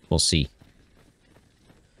we'll see.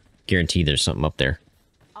 Guarantee there's something up there.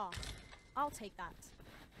 Ah, I'll take that.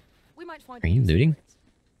 We might find. Are you looting?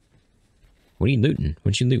 What are you looting?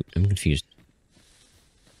 What'd you loot? I'm confused.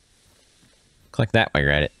 Collect that while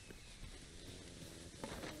you're at it.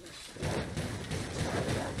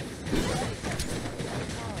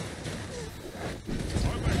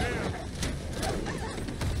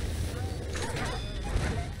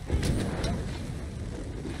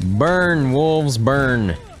 Burn, wolves,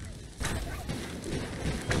 burn.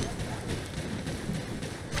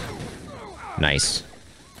 Nice.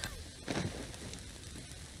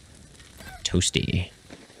 Toasty.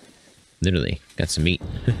 Literally, got some meat.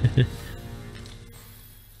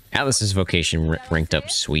 Atlas's vocation ranked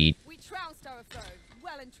up sweet.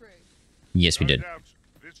 Yes, we did.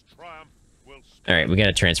 Alright, we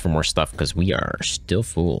gotta transfer more stuff because we are still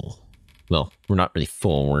full. Well, we're not really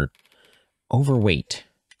full, we're overweight.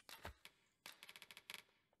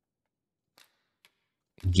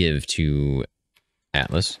 Give to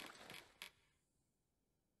Atlas.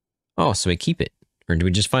 Oh, so we keep it. Or do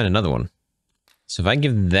we just find another one? So if I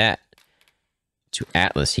give that to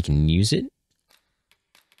Atlas, he can use it?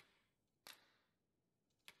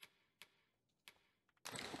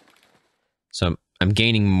 So I'm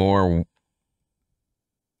gaining more...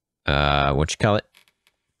 what you call it?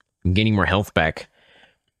 I'm gaining more health back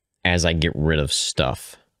as I get rid of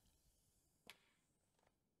stuff.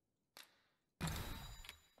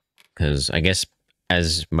 Because I guess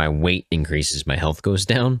as my weight increases, my health goes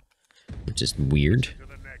down, which is weird.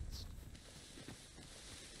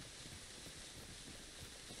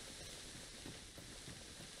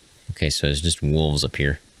 Okay, so there's just wolves up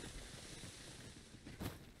here.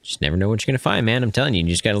 Just never know what you're gonna find, man. I'm telling you, you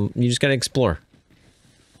just gotta explore.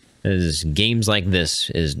 Games like this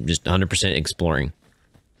is just 100% exploring.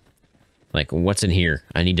 Like, what's in here?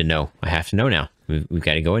 I need to know. I have to know now. We've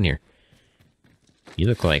got to go in here. You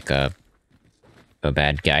look like a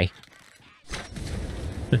bad guy.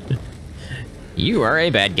 You are a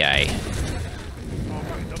bad guy.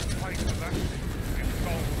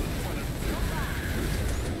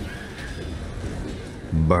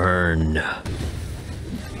 Burn.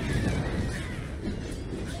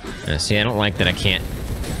 See, I don't like that I can't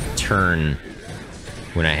turn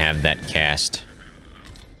when I have that cast.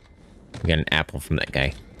 I got an apple from that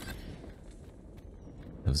guy.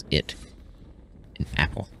 That was it. An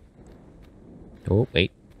apple. Oh,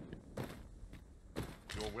 wait.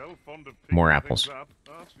 You're well fond of More picking apples. things up,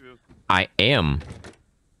 aren't you? I am.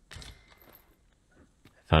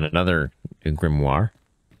 Found another grimoire.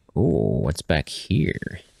 Oh, what's back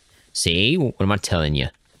here? See? What am I telling you?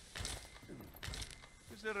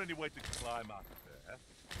 Is there any way to climb up there?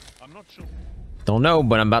 I'm not sure. Don't know,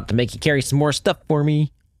 but I'm about to make you carry some more stuff for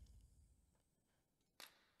me.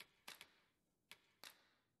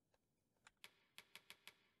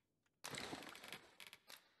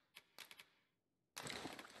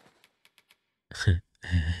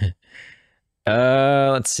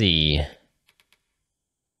 Let's see.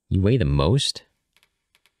 You weigh the most?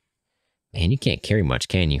 Man, you can't carry much,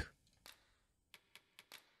 can you?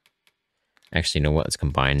 Actually, you know what? Let's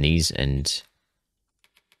combine these and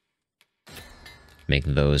make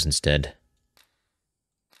those instead.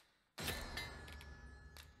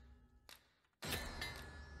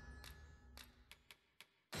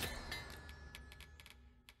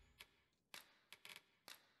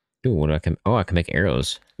 Ooh, what do I can... Oh, I can make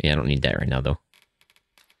arrows. Yeah, I don't need that right now, though.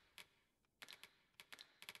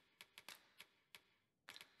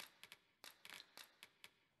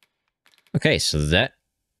 Okay, so that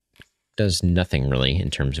does nothing, really,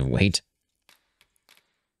 in terms of weight.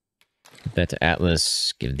 Give that to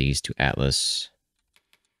Atlas. Give these to Atlas.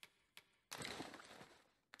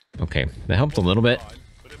 Okay, that helped a little bit,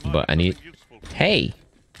 but I need... Hey!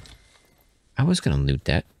 I was gonna loot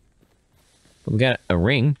that. But we got a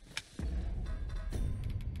ring.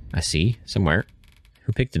 I see, somewhere.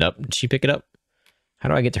 Who picked it up? Did she pick it up? How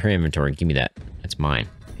do I get to her inventory? Give me that. That's mine.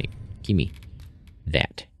 Hey, give me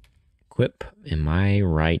that. Equip in my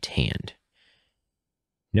right hand.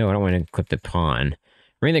 No, I don't want to equip the pawn.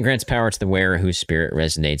 Ring that grants power to the wearer whose spirit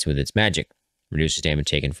resonates with its magic. Reduces damage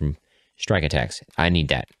taken from strike attacks. I need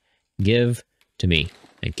that. Give to me.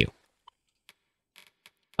 Thank you.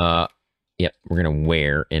 Yep, we're gonna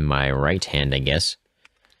wear in my right hand, I guess.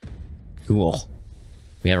 Cool.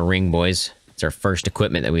 We have a ring, boys. It's our first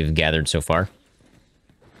equipment that we've gathered so far.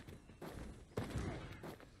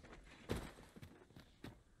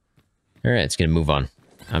 Alright, it's gonna move on.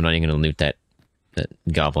 I'm not even gonna loot that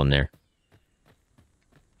goblin there.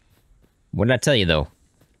 What did I tell you, though?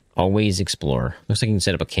 Always explore. Looks like you can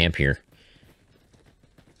set up a camp here.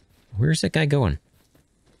 Where's that guy going?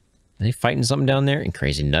 Are they fighting something down there? And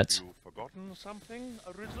crazy nuts. You've forgotten something,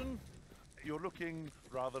 Arisen? You're looking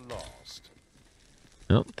rather lost.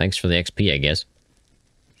 Oh, thanks for the XP, I guess.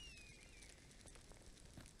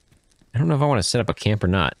 I don't know if I want to set up a camp or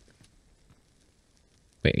not.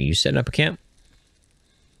 Wait, are you setting up a camp?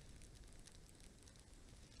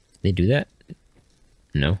 They do that?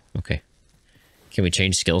 No? Okay. Can we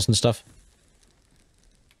change skills and stuff?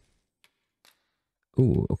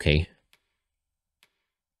 Ooh, okay.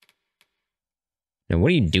 Now, what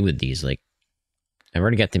do you do with these? Like, I've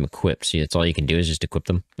already got them equipped. See, that's all you can do is just equip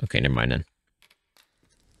them? Okay, never mind then.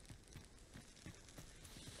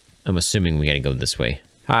 I'm assuming we gotta go this way.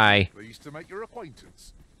 Hi. Pleased to make your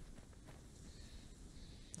acquaintance.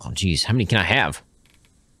 Oh, geez. How many can I have?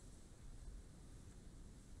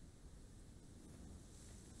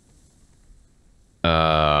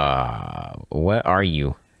 What are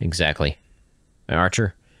you exactly? An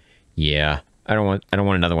archer? Yeah. I don't want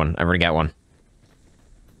another one. I've already got one.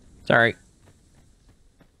 Sorry.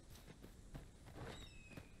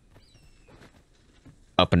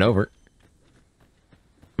 Up and over.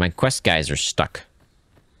 My quest guys are stuck.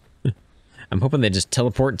 I'm hoping they just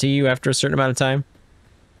teleport to you after a certain amount of time.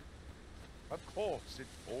 Of course, it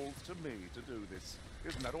falls to me to do this.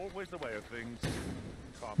 Isn't that always the way of things?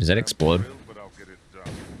 Does that explode? Thrilled, but I'll get it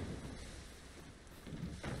done.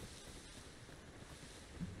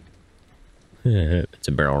 It's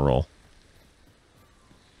a barrel roll.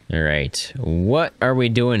 Alright, what are we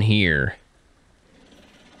doing here?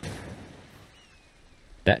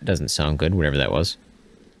 That doesn't sound good, whatever that was.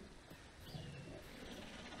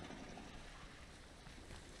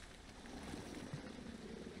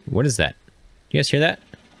 What is that? You guys hear that?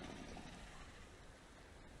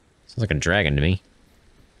 Sounds like a dragon to me.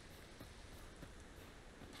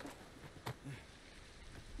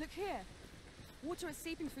 Look here. Water is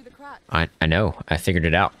seeping through the cracks. I know. I figured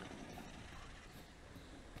it out.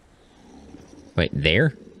 Wait,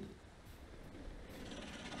 there?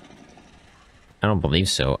 I don't believe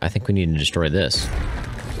so. I think we need to destroy this.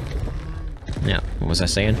 Yeah, what was I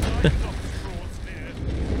saying?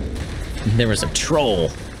 There was a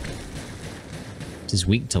troll. Is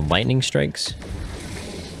weak to lightning strikes?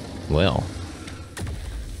 Well.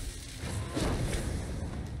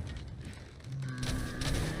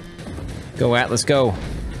 Go, Atlas, go! I'm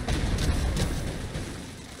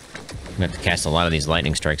gonna have to cast a lot of these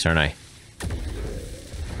lightning strikes, aren't I?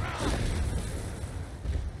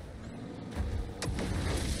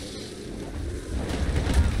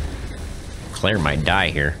 Claire might die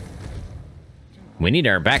here. We need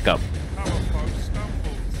our backup.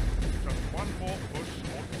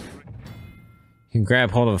 You can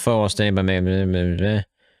grab hold of a foe while staying by me.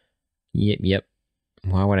 Yep.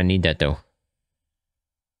 Why would I need that, though?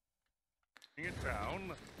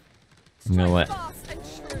 I'm gonna let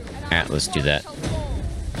Atlas do that.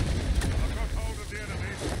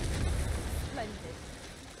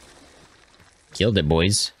 Killed it,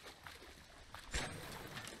 boys.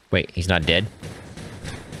 Wait, he's not dead?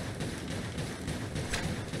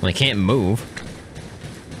 Well, he can't move.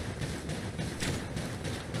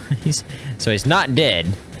 So he's not dead.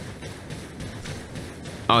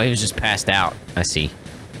 Oh, he was just passed out. I see.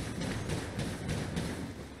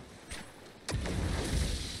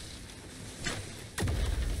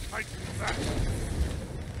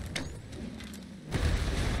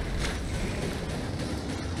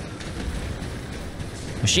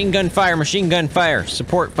 Machine gun fire,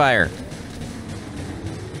 support fire.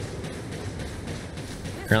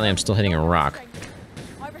 Apparently I'm still hitting a rock.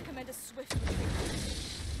 I recommend a swift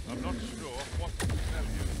I'm not sure what to tell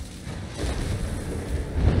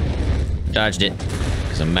you. Dodged it.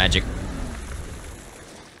 Because I'm magic.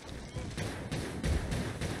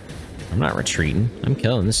 I'm not retreating. I'm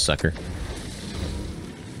killing this sucker.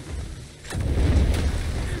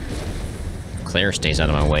 Claire stays out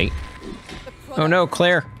of my way. Oh no,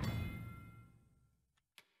 Claire!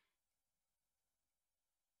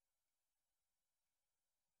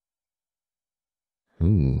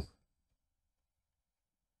 Ooh.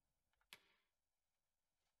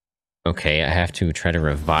 Okay, I have to try to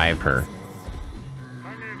revive her.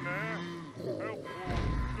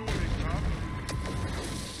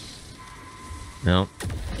 No.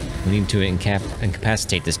 We need to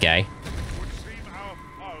incapacitate this guy.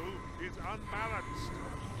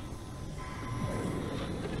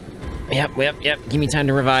 Yep. Give me time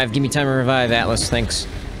to revive. Atlas. Thanks.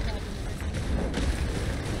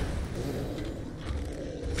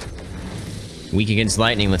 Weak against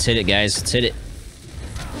lightning. Let's hit it, guys. Let's hit it.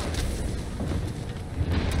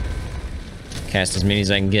 Cast as many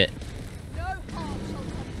as I can get.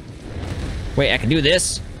 Wait, I can do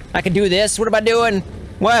this? What am I doing?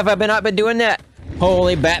 Why have I not been doing that?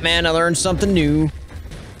 Holy Batman, I learned something new.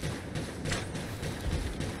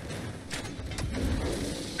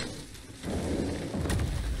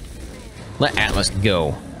 Let Atlas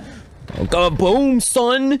go. Go boom,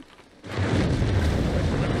 son!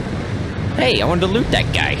 Hey, I wanted to loot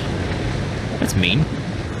that guy. That's mean.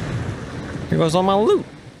 Here goes all my loot.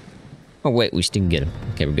 Oh, wait, we still can get him.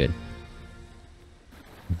 Okay, we're good.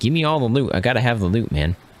 Give me all the loot. I gotta have the loot,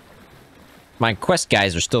 man. My quest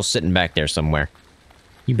guys are still sitting back there somewhere.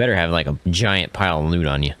 You better have, like, a giant pile of loot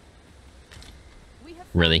on you.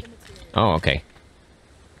 Really? Oh, okay.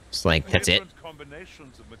 It's like, that's it?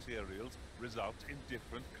 Combinations of materials result in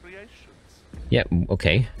different creations. Yep,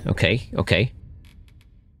 okay.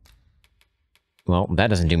 Well, that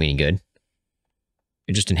doesn't do me any good.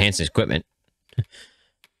 It just enhances equipment.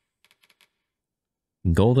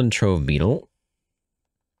 Golden Trove Beetle.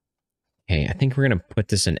 Okay, I think we're gonna put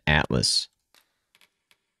this in Atlas.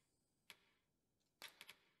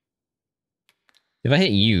 If I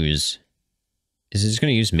hit use, is it just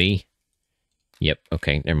gonna use me? Yep,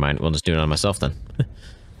 okay, never mind. We'll just do it on myself then.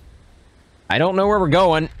 I don't know where we're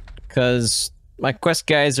going, because my quest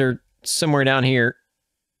guys are somewhere down here.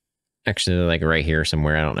 Actually, they're like right here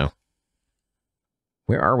somewhere, I don't know.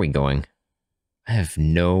 Where are we going? I have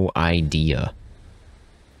no idea.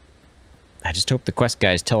 I just hope the quest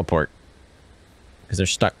guys teleport. Because they're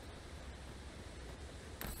stuck.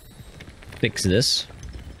 Fix this.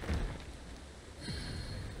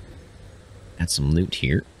 Got some loot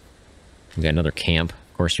here. We got another camp.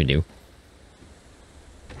 Of course we do.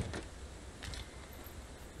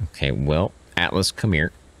 Okay, well, Atlas, come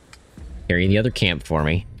here. Carry the other camp for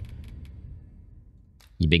me.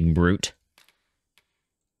 You big brute.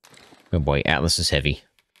 Oh boy, Atlas is heavy.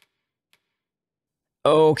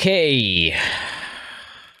 Okay.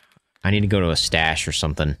 I need to go to a stash or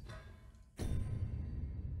something.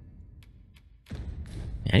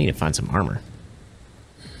 I need to find some armor.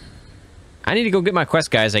 I need to go get my quest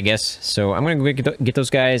guys, I guess. So I'm gonna go get those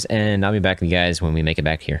guys, and I'll be back with you guys when we make it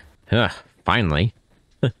back here. Finally.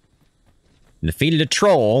 Defeated a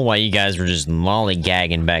troll while you guys were just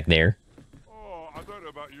lollygagging back there. Oh, I don't know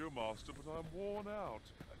about you, Master, but I'm worn out.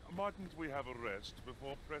 Mightn't we have a rest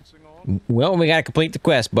before pressing on? Well, we gotta complete the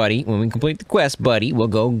quest, buddy. When we complete the quest, buddy, we'll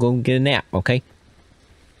go get a nap, okay?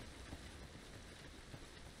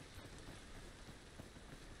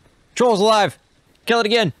 Troll's alive! Kill it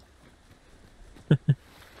again!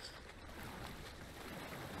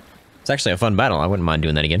 It's actually a fun battle. I wouldn't mind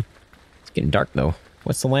doing that again. It's getting dark, though.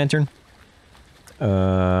 What's the lantern?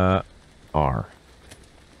 R.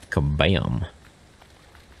 Kabam.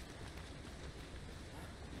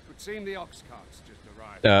 Would seem the ox carts just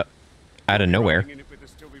arrived. Out of nowhere. In it with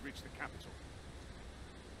us till we reach the capital.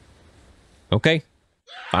 Okay.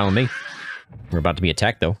 Fine with me. We're about to be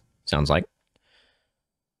attacked, though. Sounds like.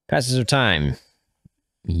 Passes of time.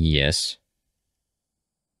 Yes.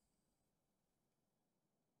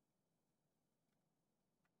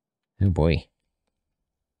 Oh, boy.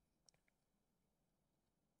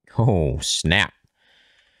 Oh, snap.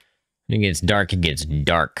 When it gets dark, it gets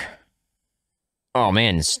dark. Oh,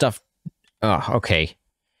 man, stuff... Oh, okay.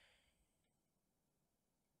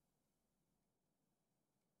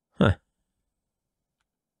 Huh.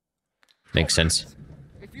 Makes sense.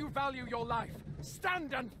 If you value your life,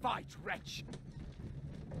 stand and fight, wretch.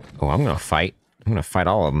 Oh, I'm gonna fight. I'm gonna fight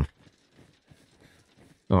all of them.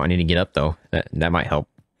 Oh, I need to get up, though. That might help.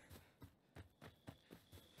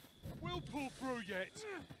 We'll pull through yet.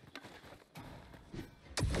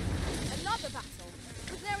 Another battle.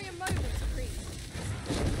 Was nary a moment to breathe.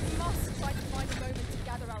 We must try to find a moment to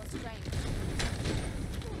gather our strength.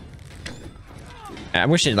 I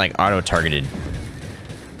wish it, like, auto-targeted.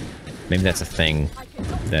 Maybe that's a thing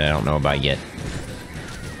that I don't know about yet.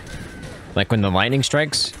 Like, when the lightning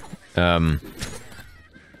strikes, it'd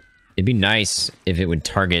be nice if it would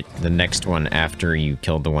target the next one after you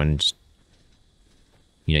killed the one,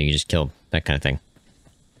 you know, you just killed. That kind of thing.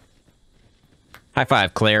 High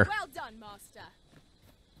five, Claire. Well done, Master.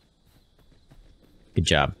 Good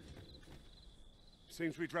job.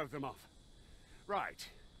 Seems we drove them off. Right.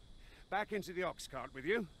 Back into the ox cart with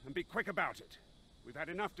you, and be quick about it. We've had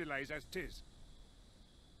enough delays as 'tis.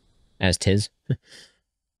 As 'tis?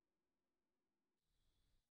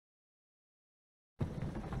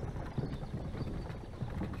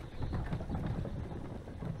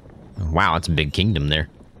 Wow, it's a big kingdom there.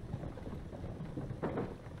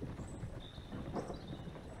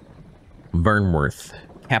 Vernworth,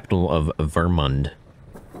 capital of Vermund.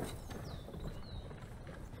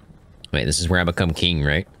 Wait, this is where I become king,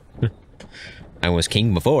 right? I was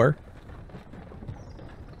king before.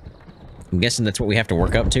 I'm guessing that's what we have to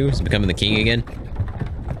work up to, is becoming the king again.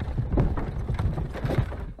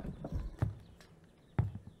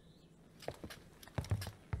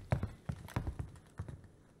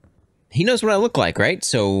 He knows what I look like, right?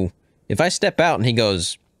 So if I step out and he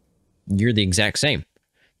goes, you're the exact same.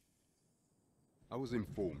 I was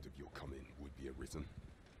informed of your coming would be Arisen.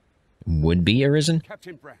 Would be Arisen?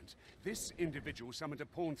 Captain Brandt, this individual summoned a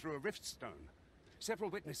pawn through a rift stone. Several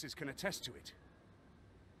witnesses can attest to it.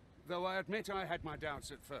 Though I admit I had my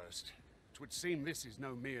doubts at first. 'Twould seem this is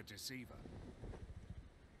no mere deceiver.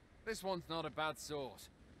 This one's not a bad sort.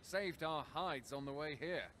 Saved our hides on the way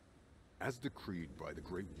here. As decreed by the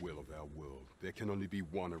great will of our world, there can only be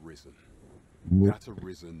one Arisen. Whoop. That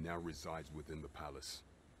Arisen now resides within the palace.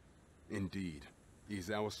 Indeed, he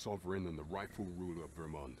is our sovereign and the rightful ruler of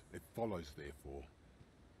Vermund. It follows, therefore,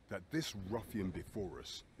 that this ruffian before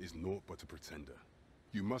us is naught but a pretender.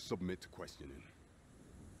 You must submit to questioning.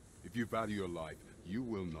 If you value your life, you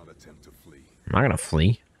will not attempt to flee. I'm not gonna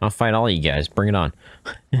flee. I'll fight all you guys. Bring it on.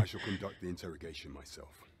 I shall conduct the interrogation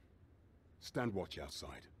myself. Stand watch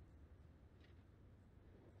outside.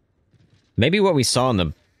 Maybe what we saw in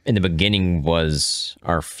the beginning was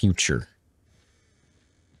our future.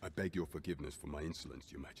 I beg your forgiveness for my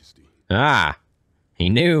insolence, Your Majesty. Ah, he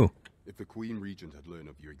knew. If the Queen Regent had learned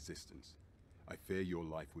of your existence, I fear your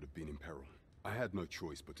life would have been in peril. I had no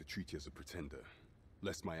choice but to treat you as a pretender,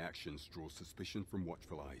 lest my actions draw suspicion from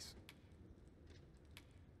watchful eyes.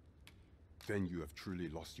 Then you have truly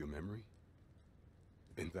lost your memory?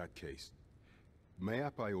 In that case,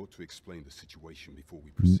 mayhap I ought to explain the situation before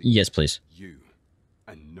we proceed. Yes, please. You,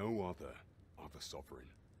 and no other, are the sovereign,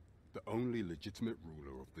 the only legitimate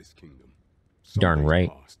ruler of this kingdom. Darn days right.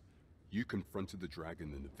 past, you confronted the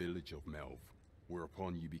dragon in the village of Melv,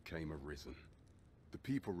 whereupon you became Arisen. The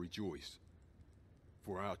people rejoiced,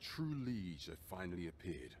 for our true liege had finally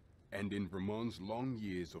appeared, and in Vermund's long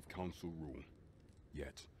years of council rule.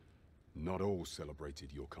 Yet, not all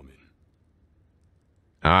celebrated your coming.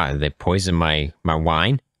 Ah, they poisoned my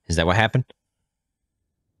wine? Is that what happened?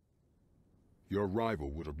 Your arrival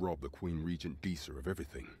would have robbed the Queen Regent Disa of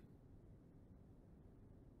everything.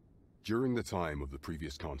 During the time of the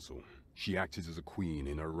previous council, She acted as a queen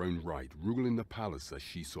in her own right, ruling the palace as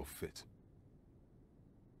she saw fit.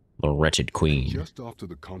 The wretched queen. Just after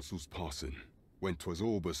the consul's passing, when 'twas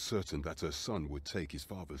all but certain that her son would take his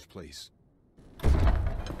father's place,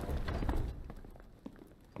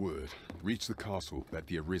 word reached the castle that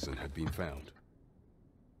the Arisen had been found.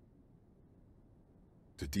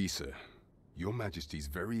 To Disa, your Majesty's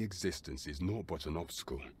very existence is naught but an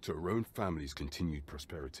obstacle to her own family's continued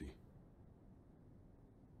prosperity.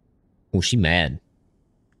 Oh, she mad.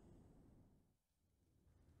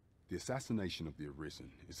 The assassination of the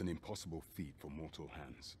Arisen is an impossible feat for mortal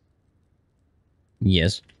hands.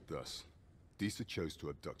 Yes. Thus, Disa chose to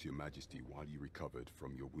abduct your Majesty while you recovered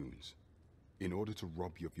from your wounds, in order to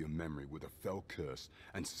rob you of your memory with a fell curse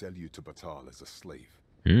and sell you to Batal as a slave.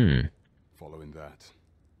 Following that,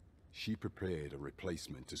 she prepared a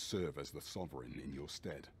replacement to serve as the sovereign in your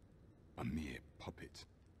stead, a mere puppet.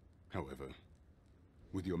 However,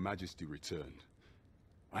 with your Majesty returned,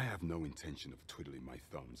 I have no intention of twiddling my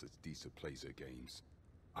thumbs as Disa plays her games.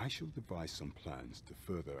 I shall devise some plans to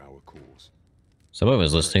further our cause. Somebody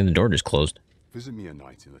was listening, the door just closed. Visit me a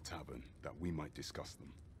night in the tavern that we might discuss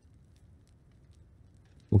them.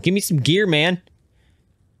 Well, give me some gear, man.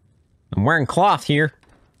 I'm wearing cloth here.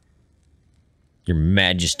 Your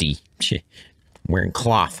Majesty. I'm wearing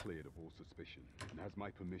cloth. Cleared of all suspicion and has my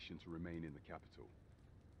permission to remain in the capital.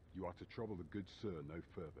 You are to trouble the good sir no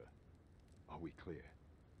further. Are we clear?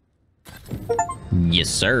 Yes,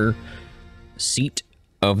 sir. Seat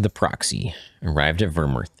of the proxy. Arrived at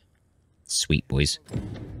Vermouth. Sweet, boys.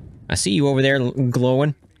 I see you over there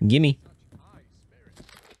glowing. Gimme.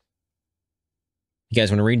 You guys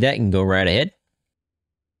want to read that? You can go right ahead.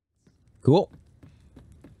 Cool.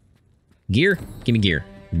 Gear? Give me gear.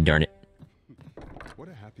 Darn it. What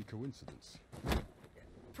a happy coincidence.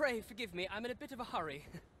 Pray forgive me, I'm in a bit of a hurry.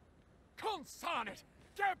 Consign it!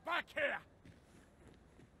 Get back here!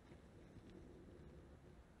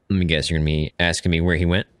 Let me guess, you're going to be asking me where he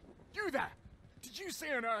went? You there! Did you see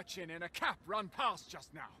an urchin in a cap run past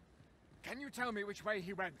just now? Can you tell me which way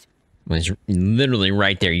he went? Well, he's literally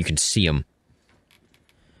right there. You can see him.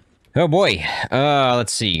 Oh boy.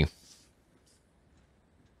 Let's see.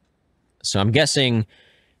 So I'm guessing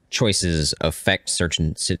choices affect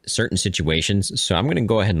certain situations. So I'm going to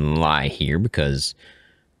go ahead and lie here because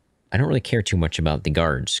I don't really care too much about the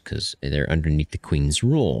guards because they're underneath the Queen's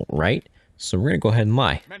rule, right? So we're going to go ahead and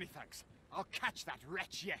lie. Many thanks. I'll catch that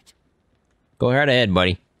wretch yet. Go right ahead,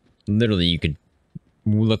 buddy. Literally, you could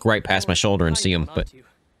look right past my shoulder and see him, but...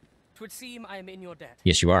 Twould seem I am in your debt.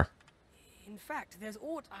 Yes, you are. In fact, there's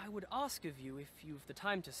aught I would ask of you if you've the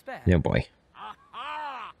time to spare. Yeah, boy.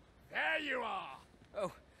 Aha! There you are!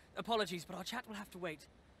 Oh, apologies, but our chat will have to wait.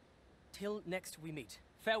 Till next we meet.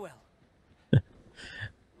 Farewell. I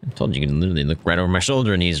told you, you can literally look right over my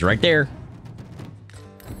shoulder and he's right there.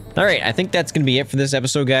 Alright, I think that's going to be it for this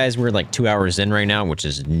episode, guys. We're like 2 hours in right now, which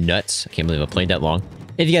is nuts. I can't believe I played that long.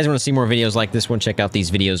 If you guys want to see more videos like this one, check out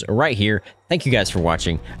these videos right here. Thank you guys for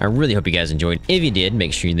watching. I really hope you guys enjoyed. If you did,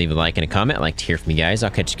 make sure you leave a like and a comment. I'd like to hear from you guys. I'll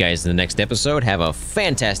catch you guys in the next episode. Have a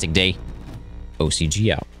fantastic day.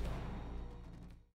 OCG out.